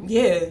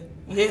 yeah.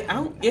 I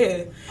love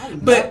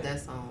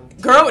that song.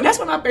 Girl, that's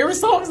one of my favorite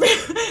songs.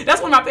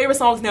 That's one of my favorite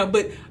songs now.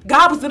 But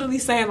God was literally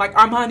saying, like,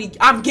 Armani,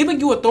 I'm giving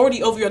you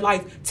authority over your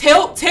life.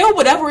 Tell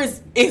whatever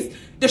is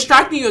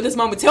distracting you at this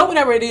moment. Tell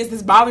whatever it is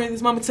that's bothering you at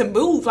this moment to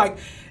move. Like,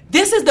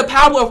 this is the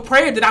power of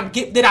prayer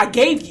that I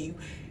gave you.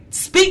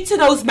 Speak to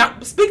those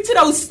mountains, speak to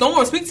those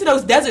storms, speak to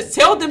those deserts.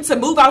 Tell them to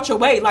move out your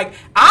way. Like,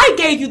 I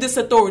gave you this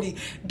authority.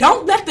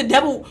 Don't let the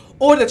devil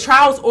or the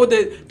trials or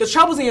the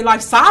troubles in your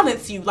life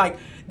silence you. Like,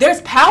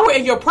 there's power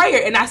in your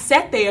prayer. And I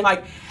sat there,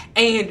 like,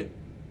 and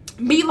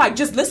me, like,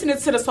 just listening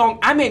to the song,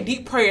 I'm in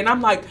deep prayer. And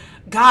I'm like,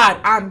 God,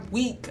 I'm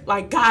weak.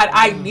 Like, God,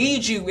 I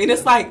need you. And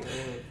it's like,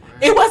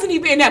 it wasn't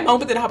even in that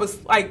moment that I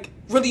was, like,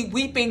 really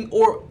weeping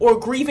or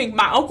grieving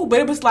my uncle. But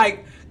it was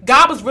like,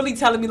 God was really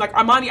telling me, like,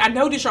 Armani, I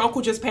know that your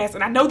uncle just passed,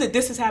 and I know that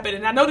this has happened,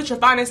 and I know that your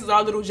finances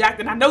are a little jacked,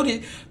 and I know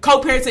that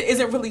co-parenting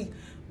isn't really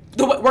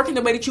working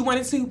the way that you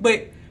wanted to,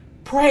 but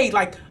pray,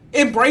 like,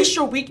 embrace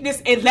your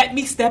weakness and let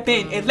me step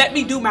in and let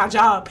me do my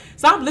job.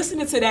 So I'm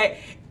listening to that,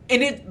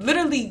 and it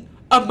literally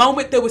a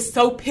moment that was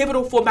so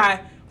pivotal for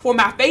my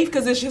faith,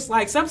 because it's just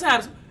like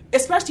sometimes,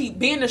 especially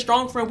being a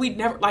strong friend, we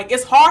never, like,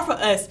 it's hard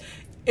for us,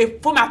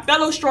 for my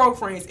fellow strong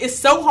friends, it's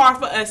so hard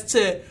for us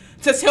to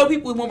tell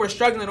people when we're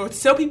struggling, or to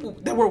tell people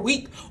that we're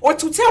weak, or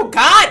to tell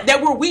God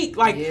that we're weak.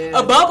 Like,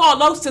 above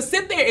all else, to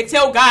sit there and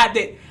tell God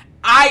that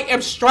I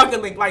am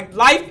struggling. Like,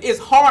 life is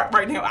hard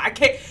right now. I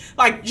can't,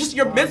 like, just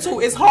your mental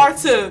is hard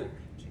to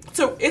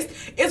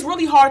it's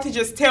really hard to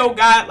just tell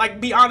God,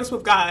 like, be honest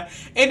with God.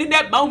 And in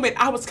that moment,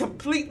 I was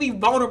completely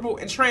vulnerable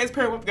and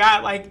transparent with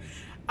God. Like,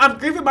 I'm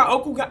grieving my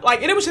uncle, God,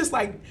 like, and it was just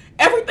like,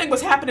 everything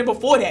was happening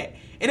before that.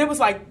 And it was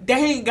like,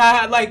 dang,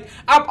 God, like,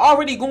 I'm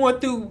already going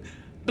through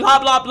blah,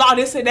 blah, blah,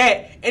 this and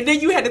that. And then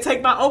you had to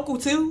take my uncle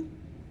too.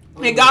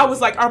 And God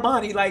was like,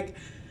 Armani, like,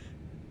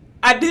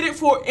 I did it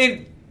for,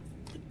 and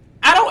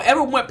I don't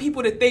ever want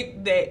people to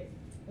think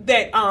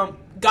that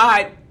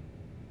God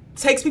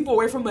takes people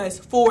away from us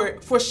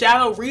for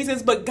shallow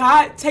reasons. But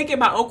God taking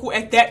my uncle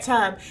at that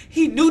time,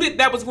 he knew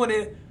that was going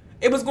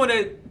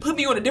to put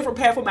me on a different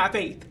path for my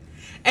faith.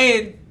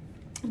 And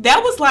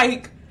that was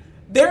like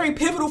very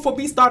pivotal for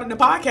me starting the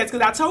podcast,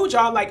 because I told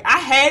y'all, like, I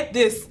had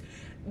this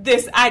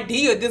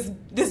idea,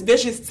 this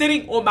vision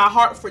sitting on my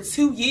heart for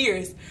 2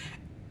 years.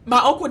 My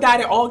uncle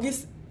died in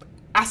August.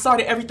 I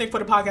started everything for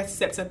the podcast in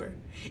September.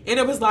 And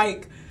it was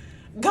like,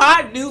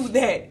 God knew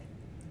that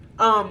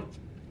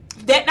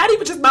not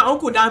even just my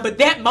uncle dying, but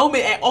that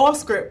moment at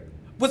Offscript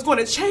was going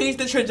to change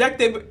the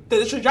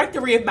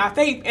trajectory of my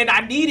faith, and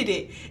I needed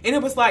it. And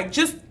it was like,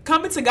 just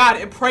coming to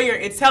God in prayer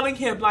and telling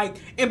him, like,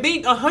 and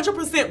being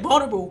 100%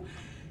 vulnerable,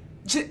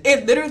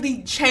 it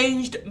literally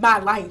changed my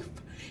life.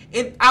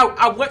 And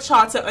I want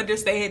y'all to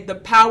understand the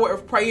power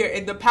of prayer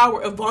and the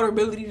power of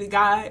vulnerability to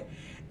God,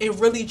 and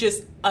really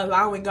just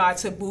allowing God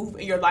to move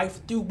in your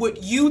life through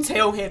what you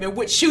tell him and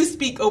what you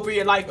speak over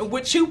your life and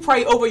what you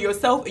pray over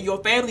yourself and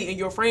your family and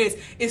your friends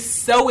is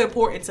so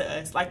important to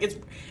us. Like,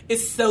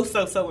 it's so,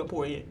 so, so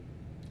important.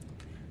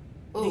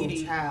 Ooh,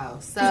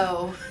 child.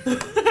 So,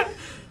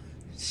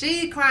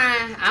 she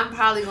crying. I'm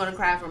probably going to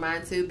cry for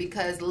mine too,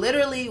 because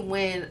literally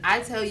when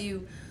I tell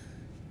you,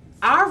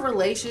 our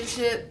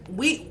relationship,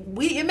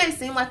 it may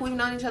seem like we've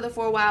known each other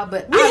for a while,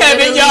 but we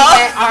haven't, y'all.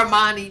 Met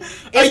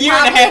Armani a year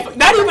and a half,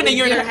 not even a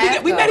year and a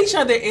half. We met each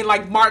other in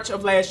like March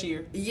of last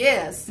year.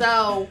 Yeah.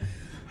 So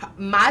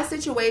my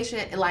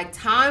situation, like,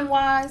 time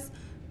wise,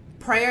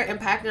 prayer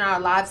impacting our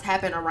lives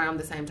happened around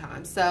the same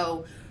time.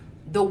 So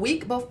the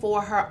week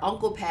before her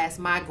uncle passed,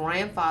 my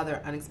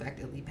grandfather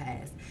unexpectedly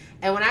passed.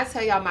 And when I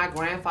tell y'all, my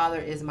grandfather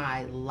is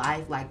my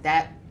life, like,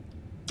 that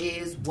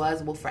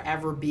will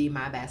forever be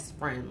my best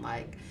friend.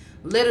 Like,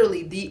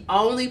 literally the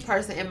only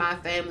person in my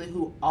family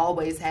who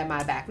always had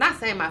my back. Not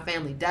saying my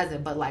family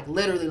doesn't, but, like,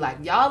 literally, like,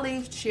 y'all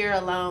leave Cheer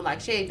alone,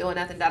 like, she ain't doing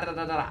nothing, da da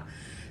da da da.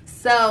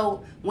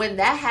 So when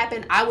that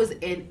happened, I was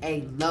in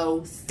a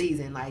low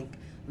season. Like,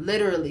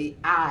 literally,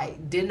 I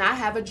did not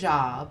have a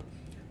job.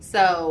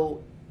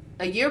 So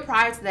a year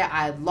prior to that,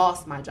 I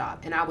lost my job,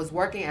 and I was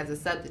working as a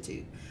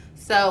substitute.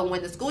 So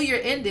when the school year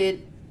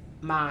ended,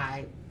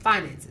 my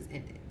finances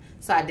ended.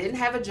 So I didn't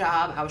have a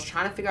job. I was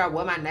trying to figure out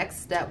what my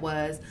next step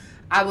was.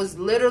 I was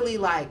literally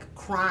like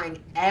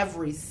crying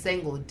every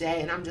single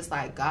day, and I'm just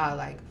like, God,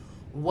 like,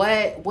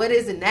 what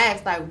is it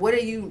next? Like,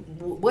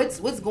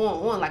 what's going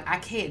on? Like, I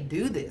can't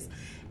do this.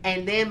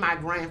 And then my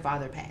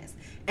grandfather passed.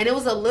 And it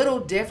was a little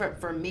different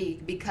for me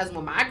because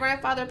when my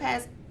grandfather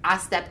passed, I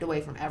stepped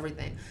away from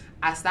everything.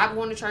 I stopped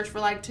going to church for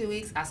like 2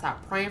 weeks. I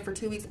stopped praying for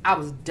 2 weeks. I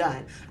was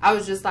done. I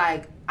was just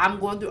like, I'm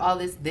going through all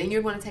this. Then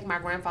you're going to take my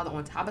grandfather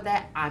on top of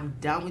that. I'm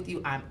done with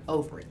you. I'm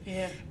over it.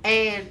 Yeah.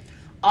 And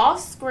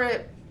Off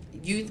Script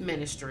Youth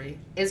Ministry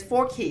is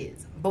for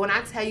kids. But when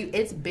I tell you,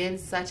 it's been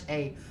such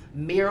a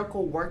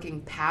miracle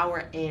working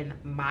power in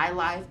my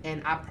life,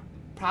 and I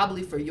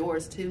probably for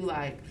yours too.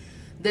 Like,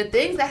 the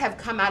things that have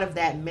come out of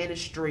that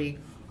ministry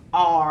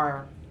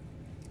are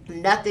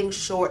nothing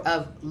short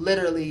of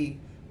literally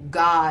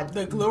God.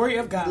 The glory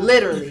of God.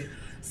 Literally.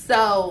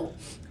 So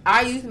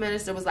our youth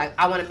minister was like,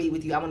 I want to meet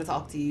with you. I want to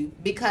talk to you.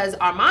 Because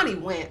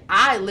Armani went,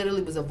 I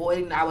literally was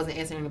avoiding. I wasn't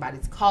answering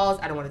anybody's calls.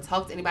 I don't want to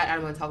talk to anybody. I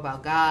don't want to talk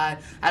about God.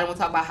 I don't want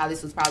to talk about how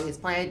this was probably his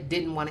plan.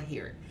 Didn't want to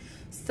hear it.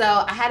 So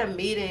I had a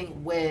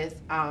meeting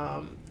with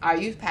our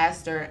youth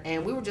pastor,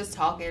 and we were just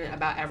talking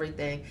about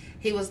everything.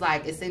 He was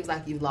like, it seems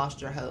like you've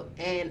lost your hope.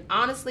 And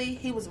honestly,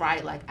 he was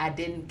right. Like, I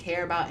didn't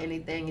care about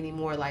anything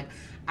anymore. Like,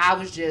 I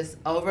was just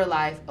over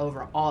life,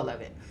 over all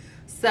of it.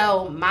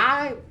 So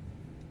my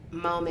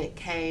moment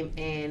came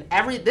in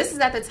this is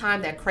at the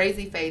time that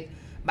Crazy Faith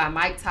by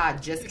Mike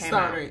Todd just came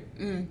out.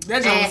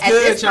 That sounds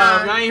good,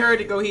 y'all. I ain't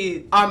heard it. Go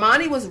ahead.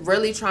 Armani was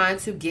really trying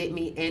to get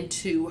me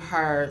into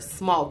her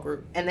small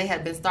group, and they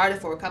had been started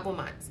for a couple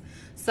months.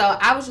 So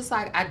I was just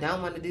like, I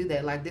don't want to do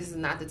that. Like, this is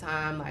not the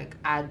time. Like,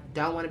 I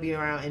don't want to be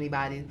around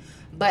anybody.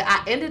 But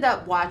I ended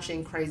up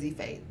watching Crazy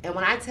Faith. And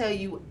when I tell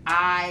you,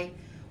 I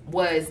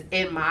was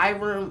in my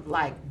room,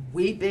 like,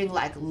 weeping,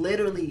 like,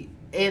 literally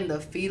in the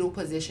fetal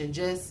position,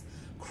 just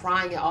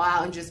crying it all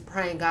out and just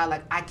praying, God,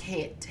 like, I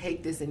can't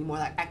take this anymore.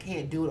 Like, I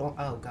can't do it.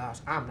 Oh, gosh,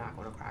 I'm not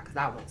going to cry because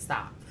I won't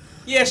stop.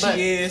 Yeah,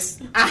 she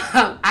is.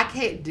 I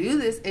can't do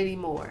this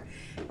anymore.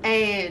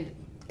 And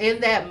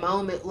in that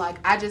moment, like,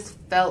 I just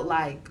felt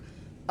like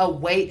a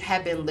weight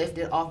had been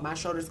lifted off my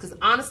shoulders because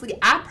honestly,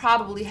 I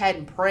probably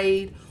hadn't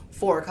prayed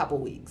for a couple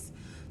weeks.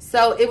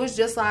 So it was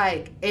just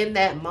like in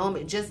that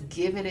moment, just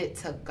giving it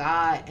to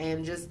God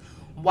and just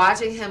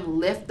watching him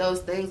lift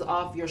those things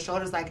off your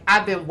shoulders. Like,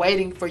 I've been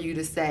waiting for you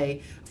to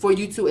say, for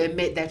you to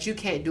admit that you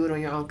can't do it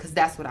on your own, because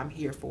that's what I'm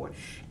here for.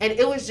 And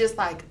it was just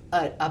like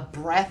a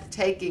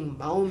breathtaking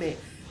moment,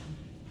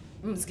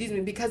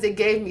 because it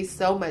gave me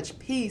so much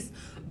peace.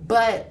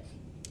 But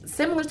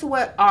similar to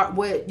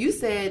what you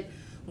said,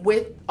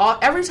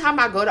 every time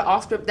I go to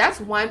Off Script, that's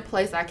one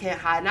place I can't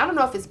hide. And I don't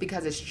know if it's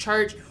because it's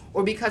church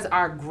or because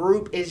our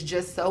group is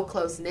just so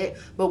close knit.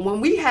 But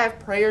when we have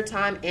prayer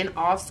time in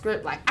Off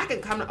Script, like, I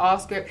can come to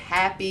Off Script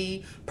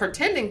happy,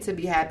 pretending to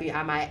be happy,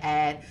 I might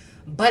add.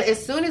 But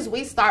as soon as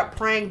we start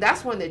praying,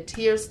 that's when the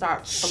tears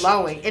start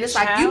flowing. And it's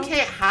like, you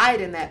can't hide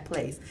in that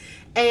place.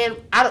 And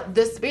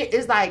the Spirit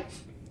is like...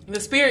 The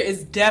Spirit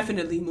is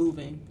definitely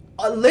moving.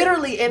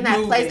 Literally in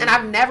that place, and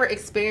I've never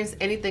experienced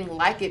anything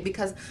like it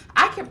because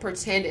I can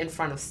pretend in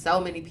front of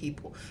so many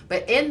people,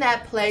 but in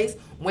that place,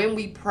 when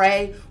we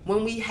pray,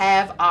 when we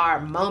have our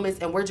moments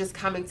and we're just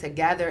coming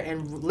together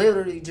and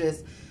literally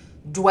just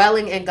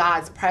dwelling in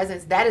God's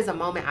presence, that is a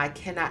moment I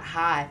cannot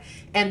hide.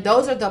 And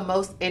those are the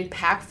most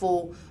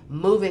impactful,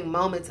 moving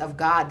moments of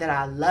God that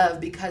I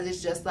love, because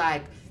it's just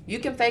like, you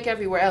can fake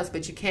everywhere else,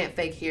 but you can't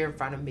fake here in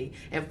front of me.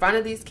 In front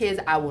of these kids,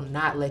 I will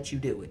not let you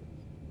do it.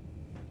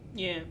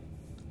 Yeah.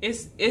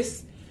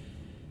 It's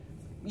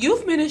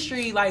youth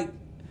ministry, like,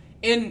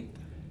 and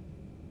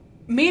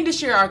me and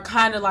Deshira are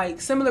kind of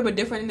like similar but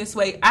different in this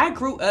way. I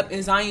grew up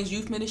in Zion's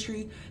youth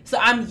ministry, so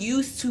I'm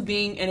used to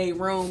being in a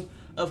room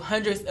of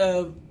hundreds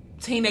of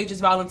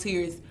teenagers,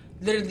 volunteers,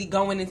 literally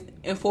going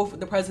and forth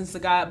with the presence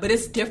of God. But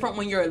it's different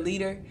when you're a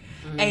leader.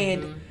 Mm-hmm.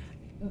 And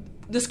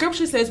the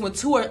scripture says, when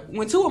two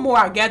or more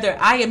are gathered,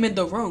 I am in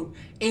the room.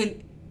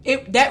 And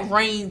that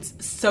reigns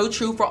so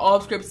true for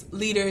Off Script's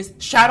leaders.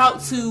 Shout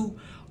out to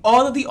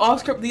all of the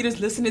Off Script leaders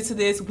listening to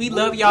this. We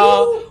love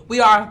y'all. We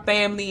are a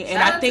family. And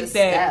I think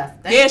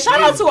that, shout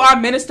out to our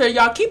minister.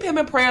 Y'all keep him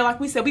in prayer. Like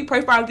we said, we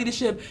pray for our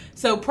leadership.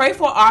 So pray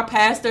for our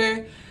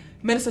pastor,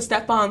 Minister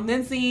Stephon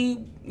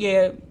Lindsay.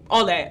 Yeah,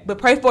 all that. But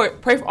pray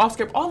for Off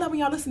Script. All that when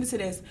y'all listening to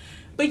this.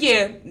 But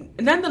yeah,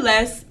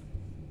 nonetheless,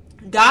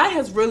 God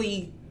has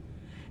really,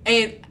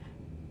 and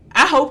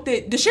I hope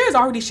that Deshira's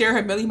already shared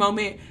her Millie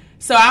moment.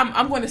 So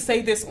I'm going to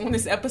say this on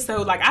this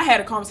episode. Like, I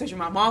had a conversation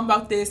with my mom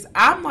about this.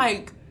 I'm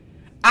like,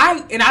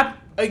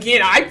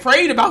 I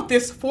prayed about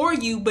this for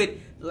you, but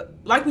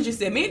like we just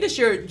said, me and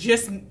Deshira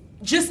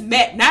just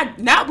met.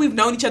 Not we've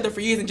known each other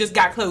for years and just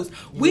got close.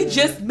 We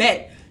just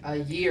met a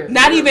year,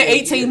 not even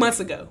 18 months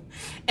ago,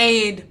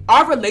 and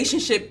our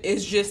relationship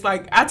is just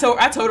like I told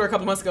her a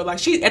couple months ago.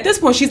 Like, at this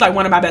point, she's like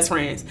one of my best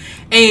friends,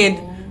 and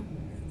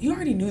you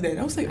already knew that.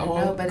 I was like,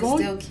 no, but it's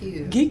still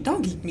cute.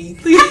 Don't geek me,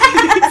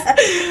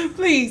 please,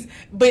 please.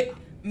 But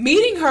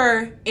meeting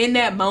her in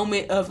that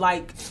moment of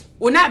like,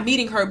 well, not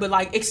meeting her, but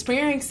like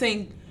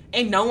experiencing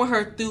and knowing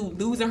her through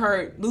losing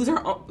her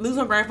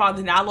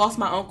grandfather, and I lost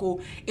my uncle,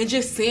 and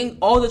just seeing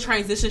all the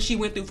transitions she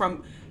went through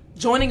from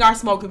joining our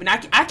small group. And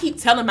I keep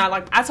telling my,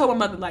 like, I told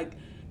my mother, like,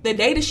 the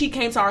day that she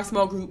came to our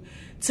small group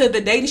to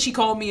the day that she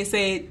called me and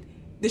said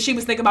that she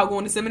was thinking about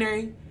going to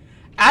seminary,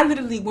 I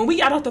literally, when we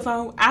got off the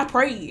phone, I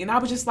prayed, and I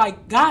was just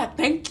like, God,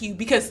 thank you,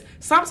 because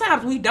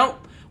sometimes we don't,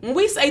 when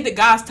we say that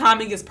God's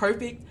timing is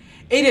perfect,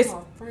 it is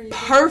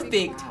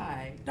perfect.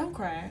 Don't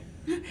cry.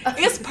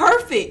 It's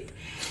perfect.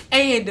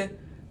 And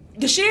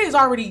Deshira has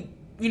already,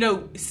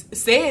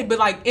 said, but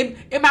like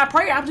in my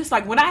prayer, I'm just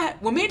like, when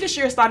me and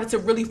Deshira started to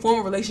really form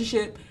a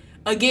relationship,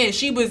 again,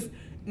 she was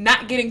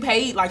not getting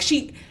paid. Like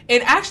she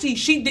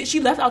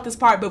left out this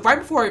part, but right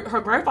before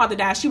her grandfather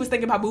died, she was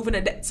thinking about moving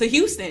to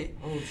Houston.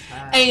 Oh,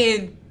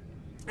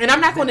 and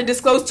I'm not going to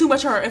disclose too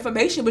much of her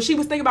information, but she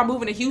was thinking about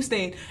moving to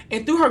Houston,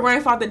 and through her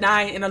grandfather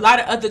dying and a lot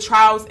of other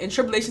trials and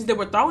tribulations that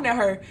were thrown at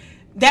her,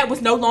 that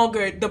was no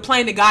longer the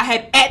plan that God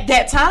had at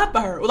that time for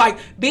her. Like,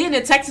 being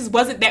in Texas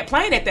wasn't that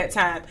plan at that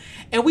time.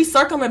 And we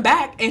circling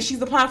back, and she's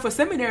applying for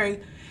seminary.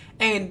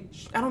 And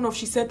I don't know if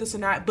she said this or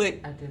not,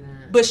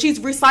 but she's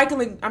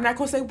recycling. I'm not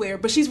going to say where,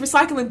 but she's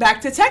recycling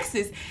back to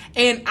Texas.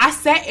 And I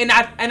sat and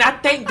I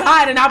thank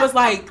God, and I was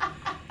like,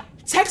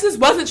 Texas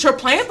wasn't your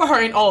plan for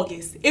her in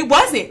August. It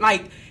wasn't.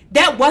 Like,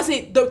 that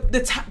wasn't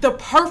the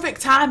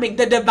perfect timing,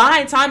 the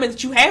divine timing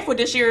that you had for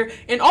this year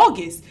in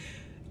August.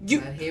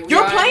 You're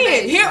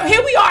playing.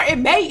 Here we are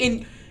in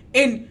May,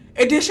 and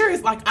this year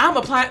is like, I'm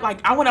applying,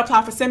 like, I want to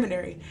apply for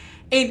seminary.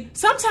 And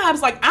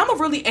sometimes, like, I'm a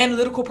really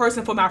analytical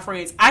person for my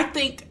friends. I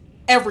think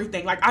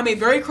everything. Like, I'm a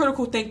very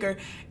critical thinker,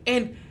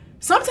 and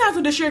sometimes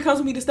when Deshira comes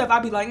with me to stuff,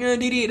 I'll be like,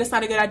 Didi, that's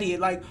not a good idea.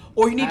 Like,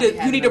 or you need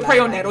to pray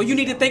on that, or you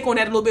need to think on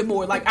that a little bit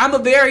more. Like,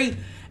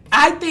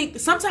 I think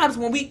sometimes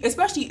when we,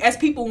 especially as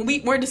people,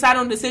 when we're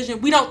deciding on a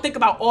decision, we don't think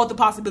about all the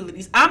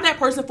possibilities. I'm that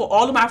person for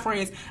all of my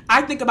friends.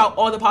 I think about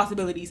all the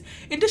possibilities.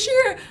 And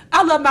Deshira,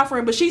 I love my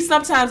friend, but she's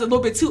sometimes a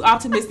little bit too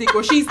optimistic,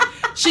 or she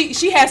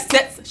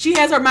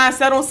has her mind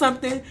set on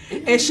something,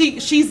 and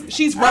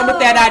she's run with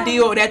that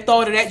idea or that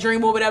thought or that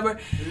dream or whatever.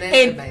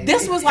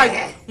 This was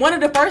like one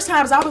of the first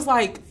times I was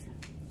like,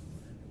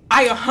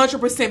 I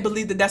 100%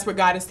 believe that that's where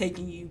God is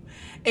taking you,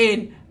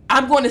 and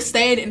I'm going to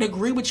stand and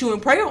agree with you in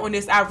prayer on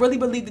this. I really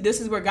believe that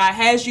this is where God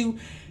has you.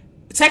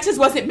 Texas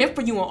wasn't meant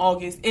for you in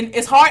August. And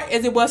as hard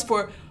as it was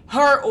for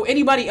her or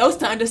anybody else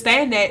to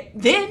understand that,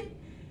 then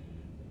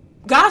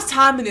God's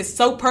timing is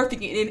so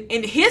perfect. And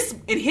in his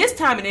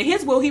timing, in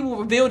his will, he will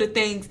reveal the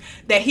things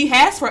that he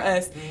has for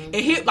us. Mm-hmm. And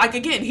here, like,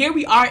 again, here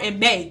we are in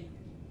May.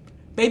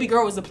 Baby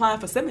girl is applying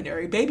for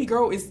seminary. Baby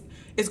girl is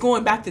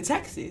going back to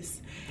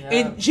Texas. Yeah.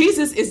 And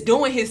Jesus is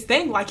doing his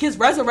thing. Like, his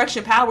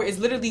resurrection power is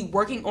literally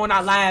working on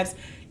our lives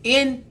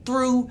in,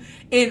 through,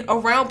 and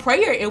around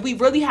prayer. And we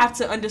really have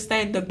to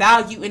understand the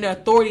value and the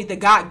authority that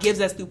God gives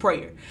us through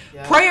prayer.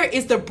 Yeah. Prayer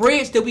is the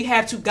bridge that we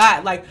have to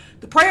God. Like,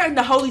 the prayer and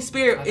the Holy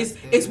Spirit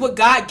is what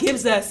God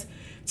gives us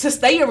to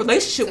stay in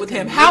relationship with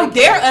him. How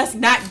dare us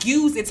not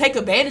use and take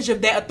advantage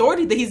of that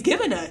authority that he's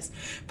given us?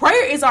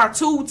 Prayer is our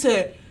tool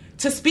to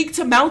speak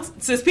to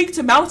mountains, to speak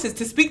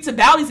to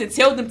valleys, and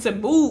tell them to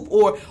move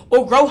or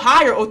grow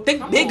higher or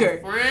think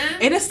bigger.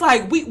 And it's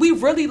like, we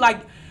really, like,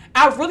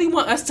 I really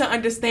want us to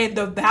understand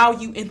the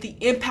value and the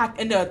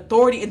impact and the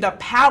authority and the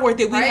power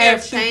that we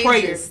have through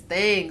prayer.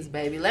 Things,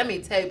 baby. Let me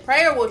tell you,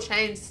 prayer will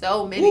change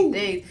so many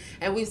things.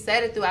 And we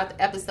said it throughout the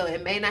episode.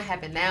 It may not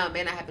happen now. It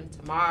may not happen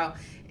tomorrow.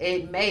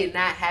 It may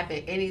not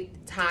happen any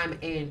time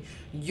in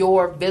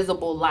your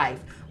visible life.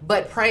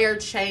 But prayer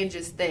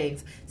changes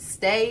things.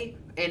 Stay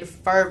in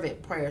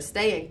fervent prayer.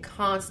 Stay in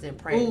constant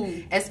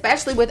prayer.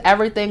 Especially with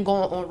everything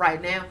going on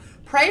right now.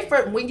 Pray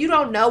for when you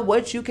don't know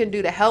what you can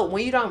do to help,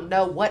 when you don't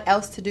know what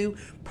else to do,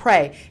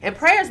 pray. And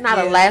prayer is not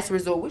a last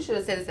resort. We should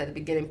have said this at the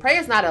beginning. Prayer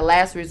is not a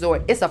last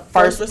resort. It's a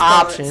first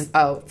option.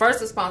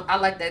 First response. I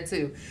like that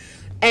too.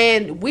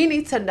 And we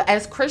need to,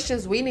 as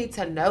Christians, we need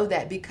to know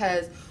that,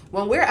 because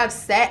when we're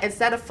upset,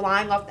 instead of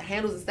flying off the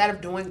handles, instead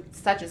of doing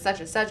such and such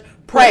and such,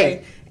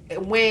 pray.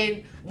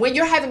 When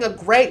you're having a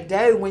great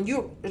day, when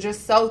you're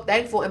just so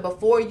thankful, and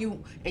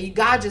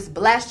God just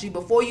blessed you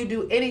before you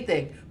do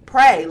anything,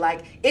 pray.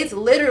 Like, it's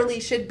literally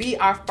should be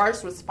our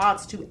first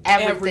response to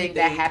everything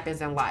that happens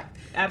in life.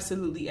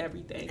 Absolutely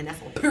everything. And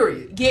that's on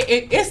period. Yeah,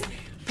 it's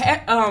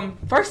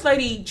First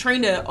Lady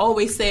Trina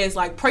always says,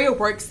 like, prayer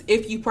works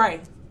if you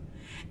pray.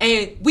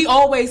 And we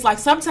always, like,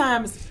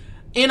 sometimes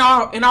in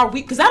our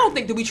weep, because I don't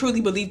think that we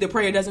truly believe that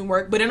prayer doesn't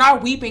work, but in our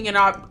weeping and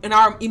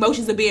our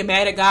emotions of being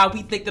mad at God,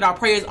 we think that our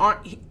prayers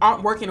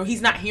aren't working, or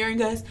he's not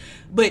hearing us.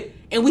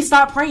 And we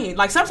stop praying.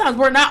 Like, sometimes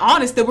we're not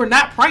honest that we're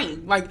not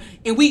praying. Like,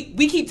 and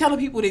we keep telling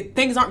people that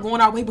things aren't going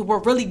our way, but we're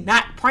really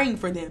not praying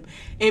for them.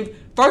 And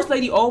First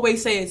Lady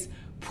always says,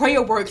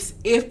 prayer works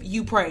if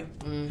you pray.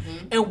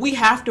 Mm-hmm. And we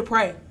have to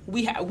pray.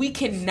 We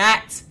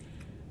cannot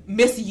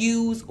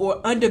misuse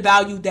or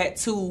undervalue that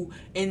tool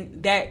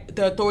and that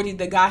the authority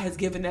that God has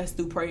given us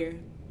through prayer.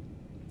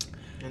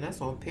 And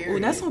that's on period. Oh,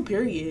 that's on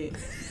period.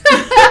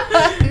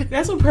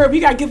 That's on period. We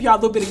gotta give y'all a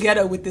little bit of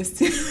ghetto with this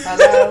too.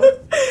 Hello.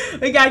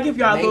 We gotta give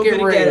y'all Make a little it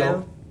bit of real.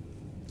 ghetto.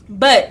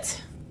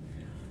 But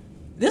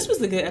this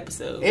was a good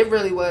episode. It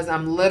really was.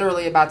 I'm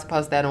literally about to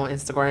post that on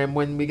Instagram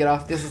when we get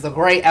off. This is a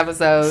great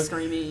episode.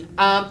 Screaming.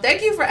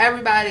 Thank you for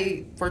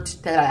everybody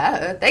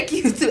thank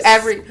you to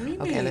every.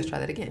 Screaming. Okay, let's try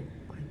that again.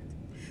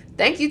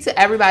 Thank you to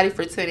everybody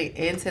for tuning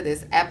into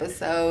this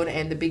episode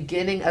and the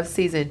beginning of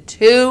season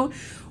 2.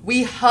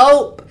 We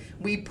hope,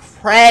 we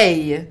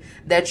pray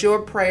that your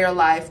prayer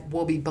life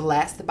will be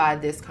blessed by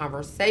this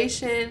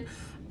conversation.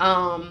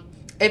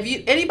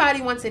 If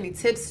anybody wants any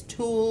tips,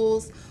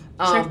 tools,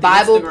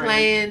 Bible Instagram.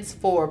 plans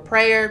for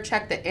prayer,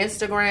 check the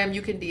Instagram.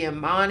 You can DM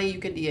Monty, you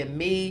can DM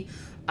me.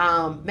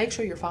 Make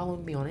sure you're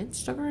following me on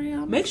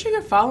Instagram. Make sure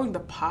you're following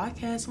the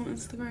podcast on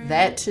Instagram.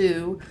 That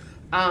too.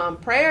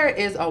 Prayer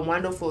is a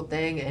wonderful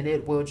thing and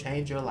it will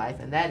change your life.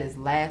 And that is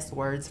last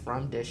words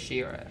from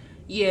Deshira.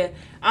 Yeah.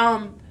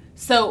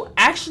 So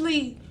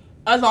actually,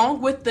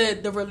 along with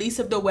the release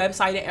of the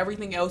website and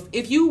everything else,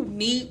 if you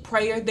need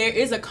prayer, there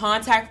is a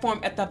contact form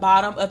at the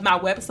bottom of my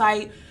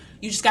website.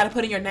 You just got to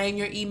put in your name,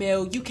 your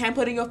email. You can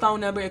put in your phone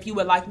number if you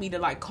would like me to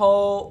like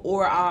call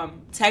or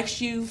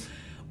text you.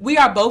 We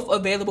are both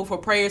available for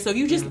prayer. So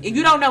if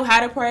you don't know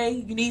how to pray,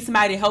 you need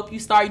somebody to help you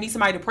start, you need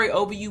somebody to pray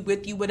over you,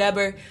 with you,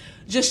 whatever.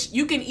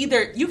 You can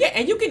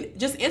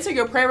just enter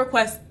your prayer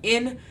request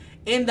in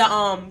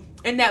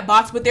that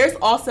box. But there's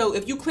also,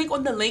 if you click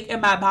on the link in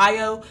my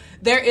bio,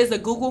 there is a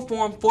Google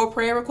form for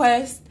prayer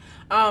requests.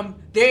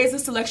 There is a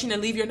selection to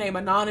leave your name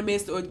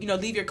anonymous or,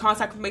 leave your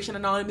contact information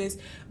anonymous.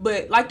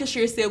 But like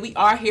Deshira said, we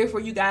are here for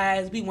you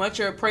guys. We want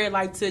your prayer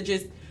life to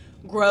just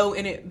grow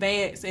and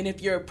advance. And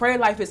if your prayer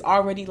life is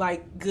already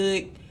like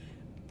good,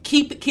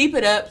 keep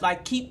it up.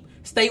 Like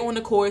stay on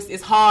the course.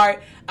 It's hard.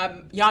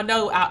 Y'all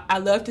know I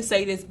love to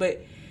say this,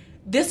 but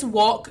this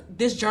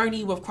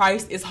journey with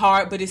Christ is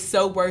hard, but it's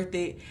so worth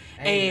it.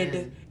 Amen.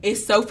 And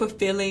it's so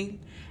fulfilling.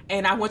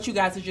 And I want you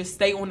guys to just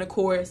stay on the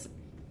course.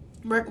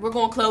 We're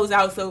going to close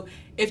out. So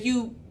if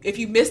you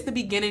missed the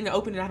beginning, the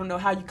opening, I don't know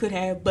how you could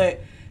have, but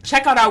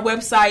check out our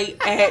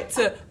website at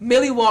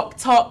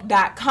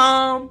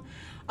MillieWalkTalk.com.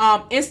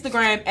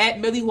 Instagram at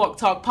Millie Walk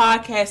Talk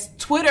Podcast.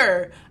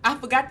 Twitter, I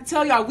forgot to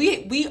tell y'all,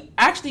 we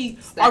actually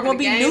are going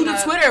to be new to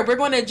Twitter. We're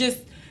going to just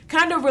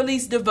kind of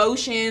release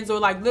devotions or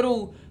like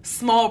little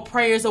small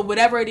prayers or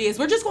whatever it is.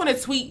 We're just going to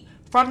tweet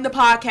from the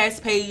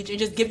podcast page and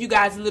just give you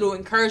guys a little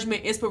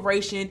encouragement,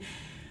 inspiration,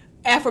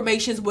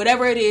 affirmations,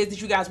 whatever it is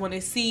that you guys want to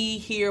see,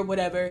 hear,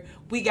 whatever.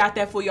 We got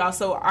that for y'all.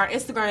 So our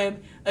Instagram,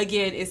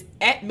 again, is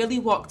at Millie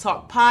Walk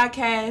Talk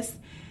Podcast.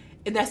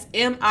 And that's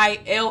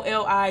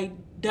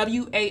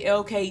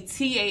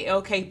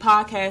MILLIWALKTALK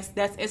Podcast.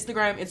 That's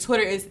Instagram. And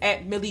Twitter is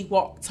at Millie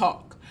Walk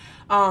Talk.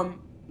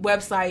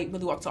 Website,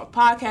 Millie Walk Talk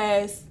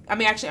Podcast.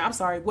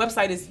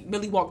 Website is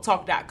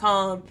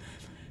MillieWalkTalk.com.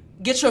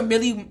 Get your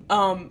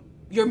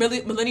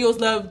Millennials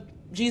Love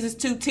Jesus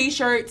 2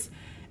 t-shirts,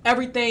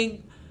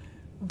 everything,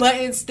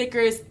 buttons,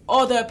 stickers,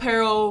 all the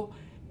apparel,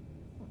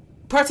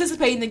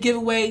 participate in the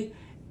giveaway,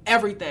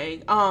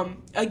 everything.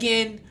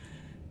 Again,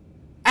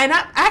 and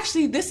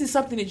this is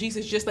something that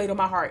Jesus just laid on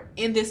my heart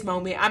in this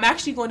moment. I'm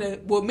actually me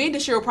and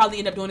Deshira will probably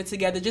end up doing it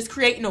together, just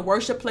creating a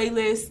worship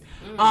playlist,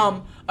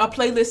 a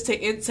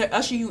playlist to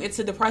usher you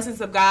into the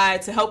presence of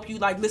God, to help you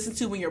like listen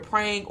to when you're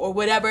praying or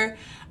whatever.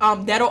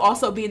 That'll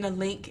also be in the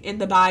link in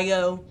the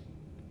bio.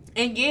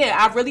 And yeah,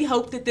 I really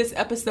hope that this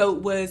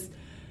episode was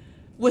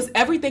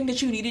everything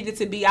that you needed it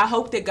to be. I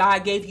hope that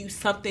God gave you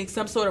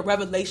some sort of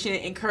revelation,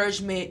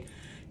 encouragement,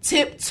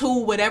 tip,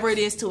 tool, whatever it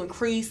is to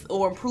increase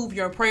or improve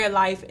your prayer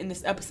life in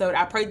this episode.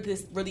 I pray that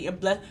this really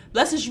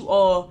blesses you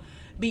all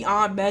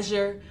beyond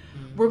measure.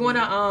 Mm-hmm. We're going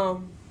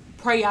to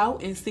pray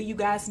out and see you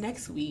guys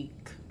next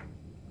week.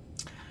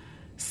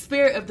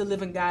 Spirit of the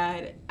living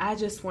God, I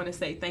just want to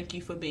say thank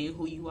you for being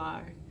who you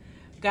are.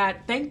 God,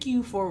 thank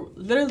you for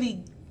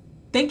literally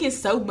thinking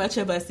so much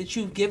of us that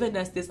you've given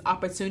us this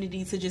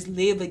opportunity to just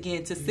live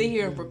again, to sit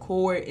here and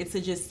record and to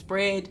just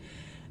spread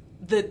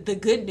the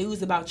good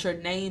news about your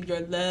name, your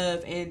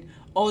love, and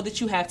all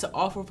that you have to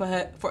offer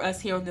for us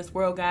here on this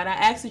world, God. I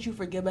ask that you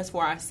forgive us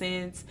for our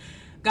sins.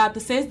 God, the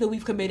sins that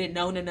we've committed,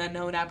 known and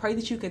unknown, I pray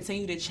that you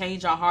continue to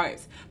change our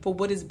hearts for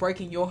what is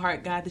breaking your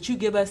heart, God, that you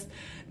give us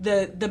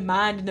the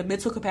mind and the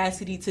mental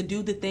capacity to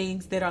do the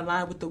things that are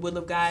aligned with the will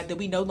of God, that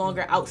we no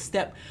longer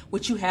outstep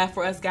what you have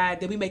for us,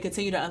 God, that we may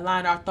continue to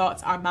align our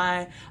thoughts, our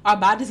mind, our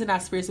bodies, and our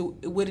spirits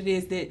with what it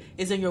is that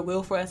is in your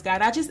will for us,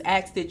 God. I just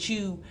ask that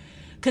you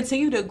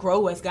continue to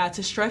grow us, God,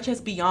 to stretch us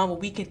beyond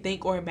what we can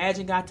think or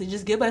imagine, God, to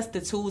just give us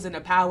the tools and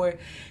the power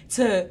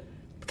to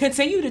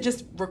continue to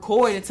just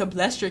record and to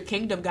bless your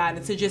kingdom, God,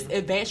 and to just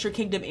advance your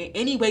kingdom in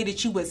any way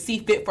that you would see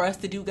fit for us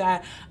to do,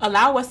 God.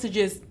 Allow us to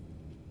just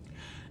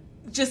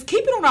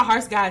keep it on our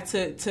hearts, God,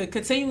 to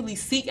continually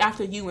seek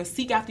after you and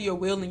seek after your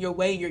will and your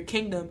way and your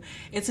kingdom,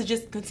 and to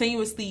just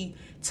continuously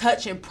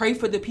touch and pray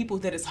for the people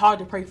that it's hard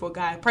to pray for,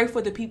 God. Pray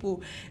for the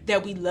people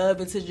that we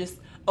love, and to just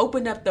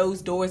open up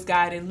those doors,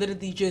 God, and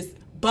literally just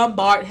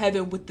bombard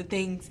heaven with the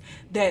things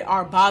that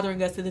are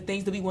bothering us and the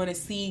things that we want to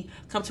see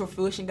come to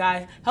fruition,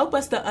 God. Help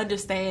us to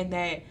understand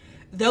that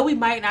though we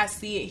might not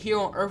see it here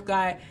on earth,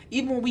 God,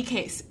 even when we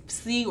can't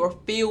see or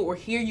feel or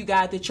hear you,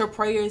 God, that our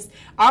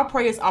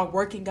prayers are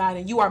working, God,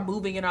 and you are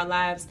moving in our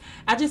lives.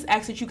 I just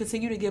ask that you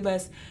continue to give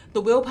us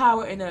the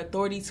willpower and the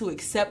authority to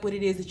accept what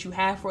it is that you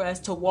have for us,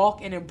 to walk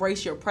and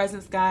embrace your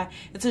presence, God,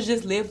 and to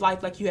just live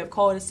life like you have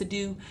called us to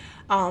do.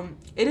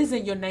 It is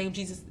in your name,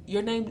 Jesus,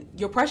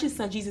 your precious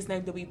son, Jesus'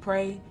 name, that we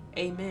pray.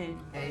 Amen.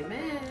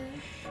 Amen.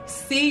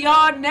 See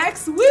y'all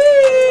next week.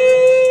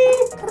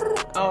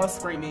 Oh,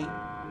 screaming.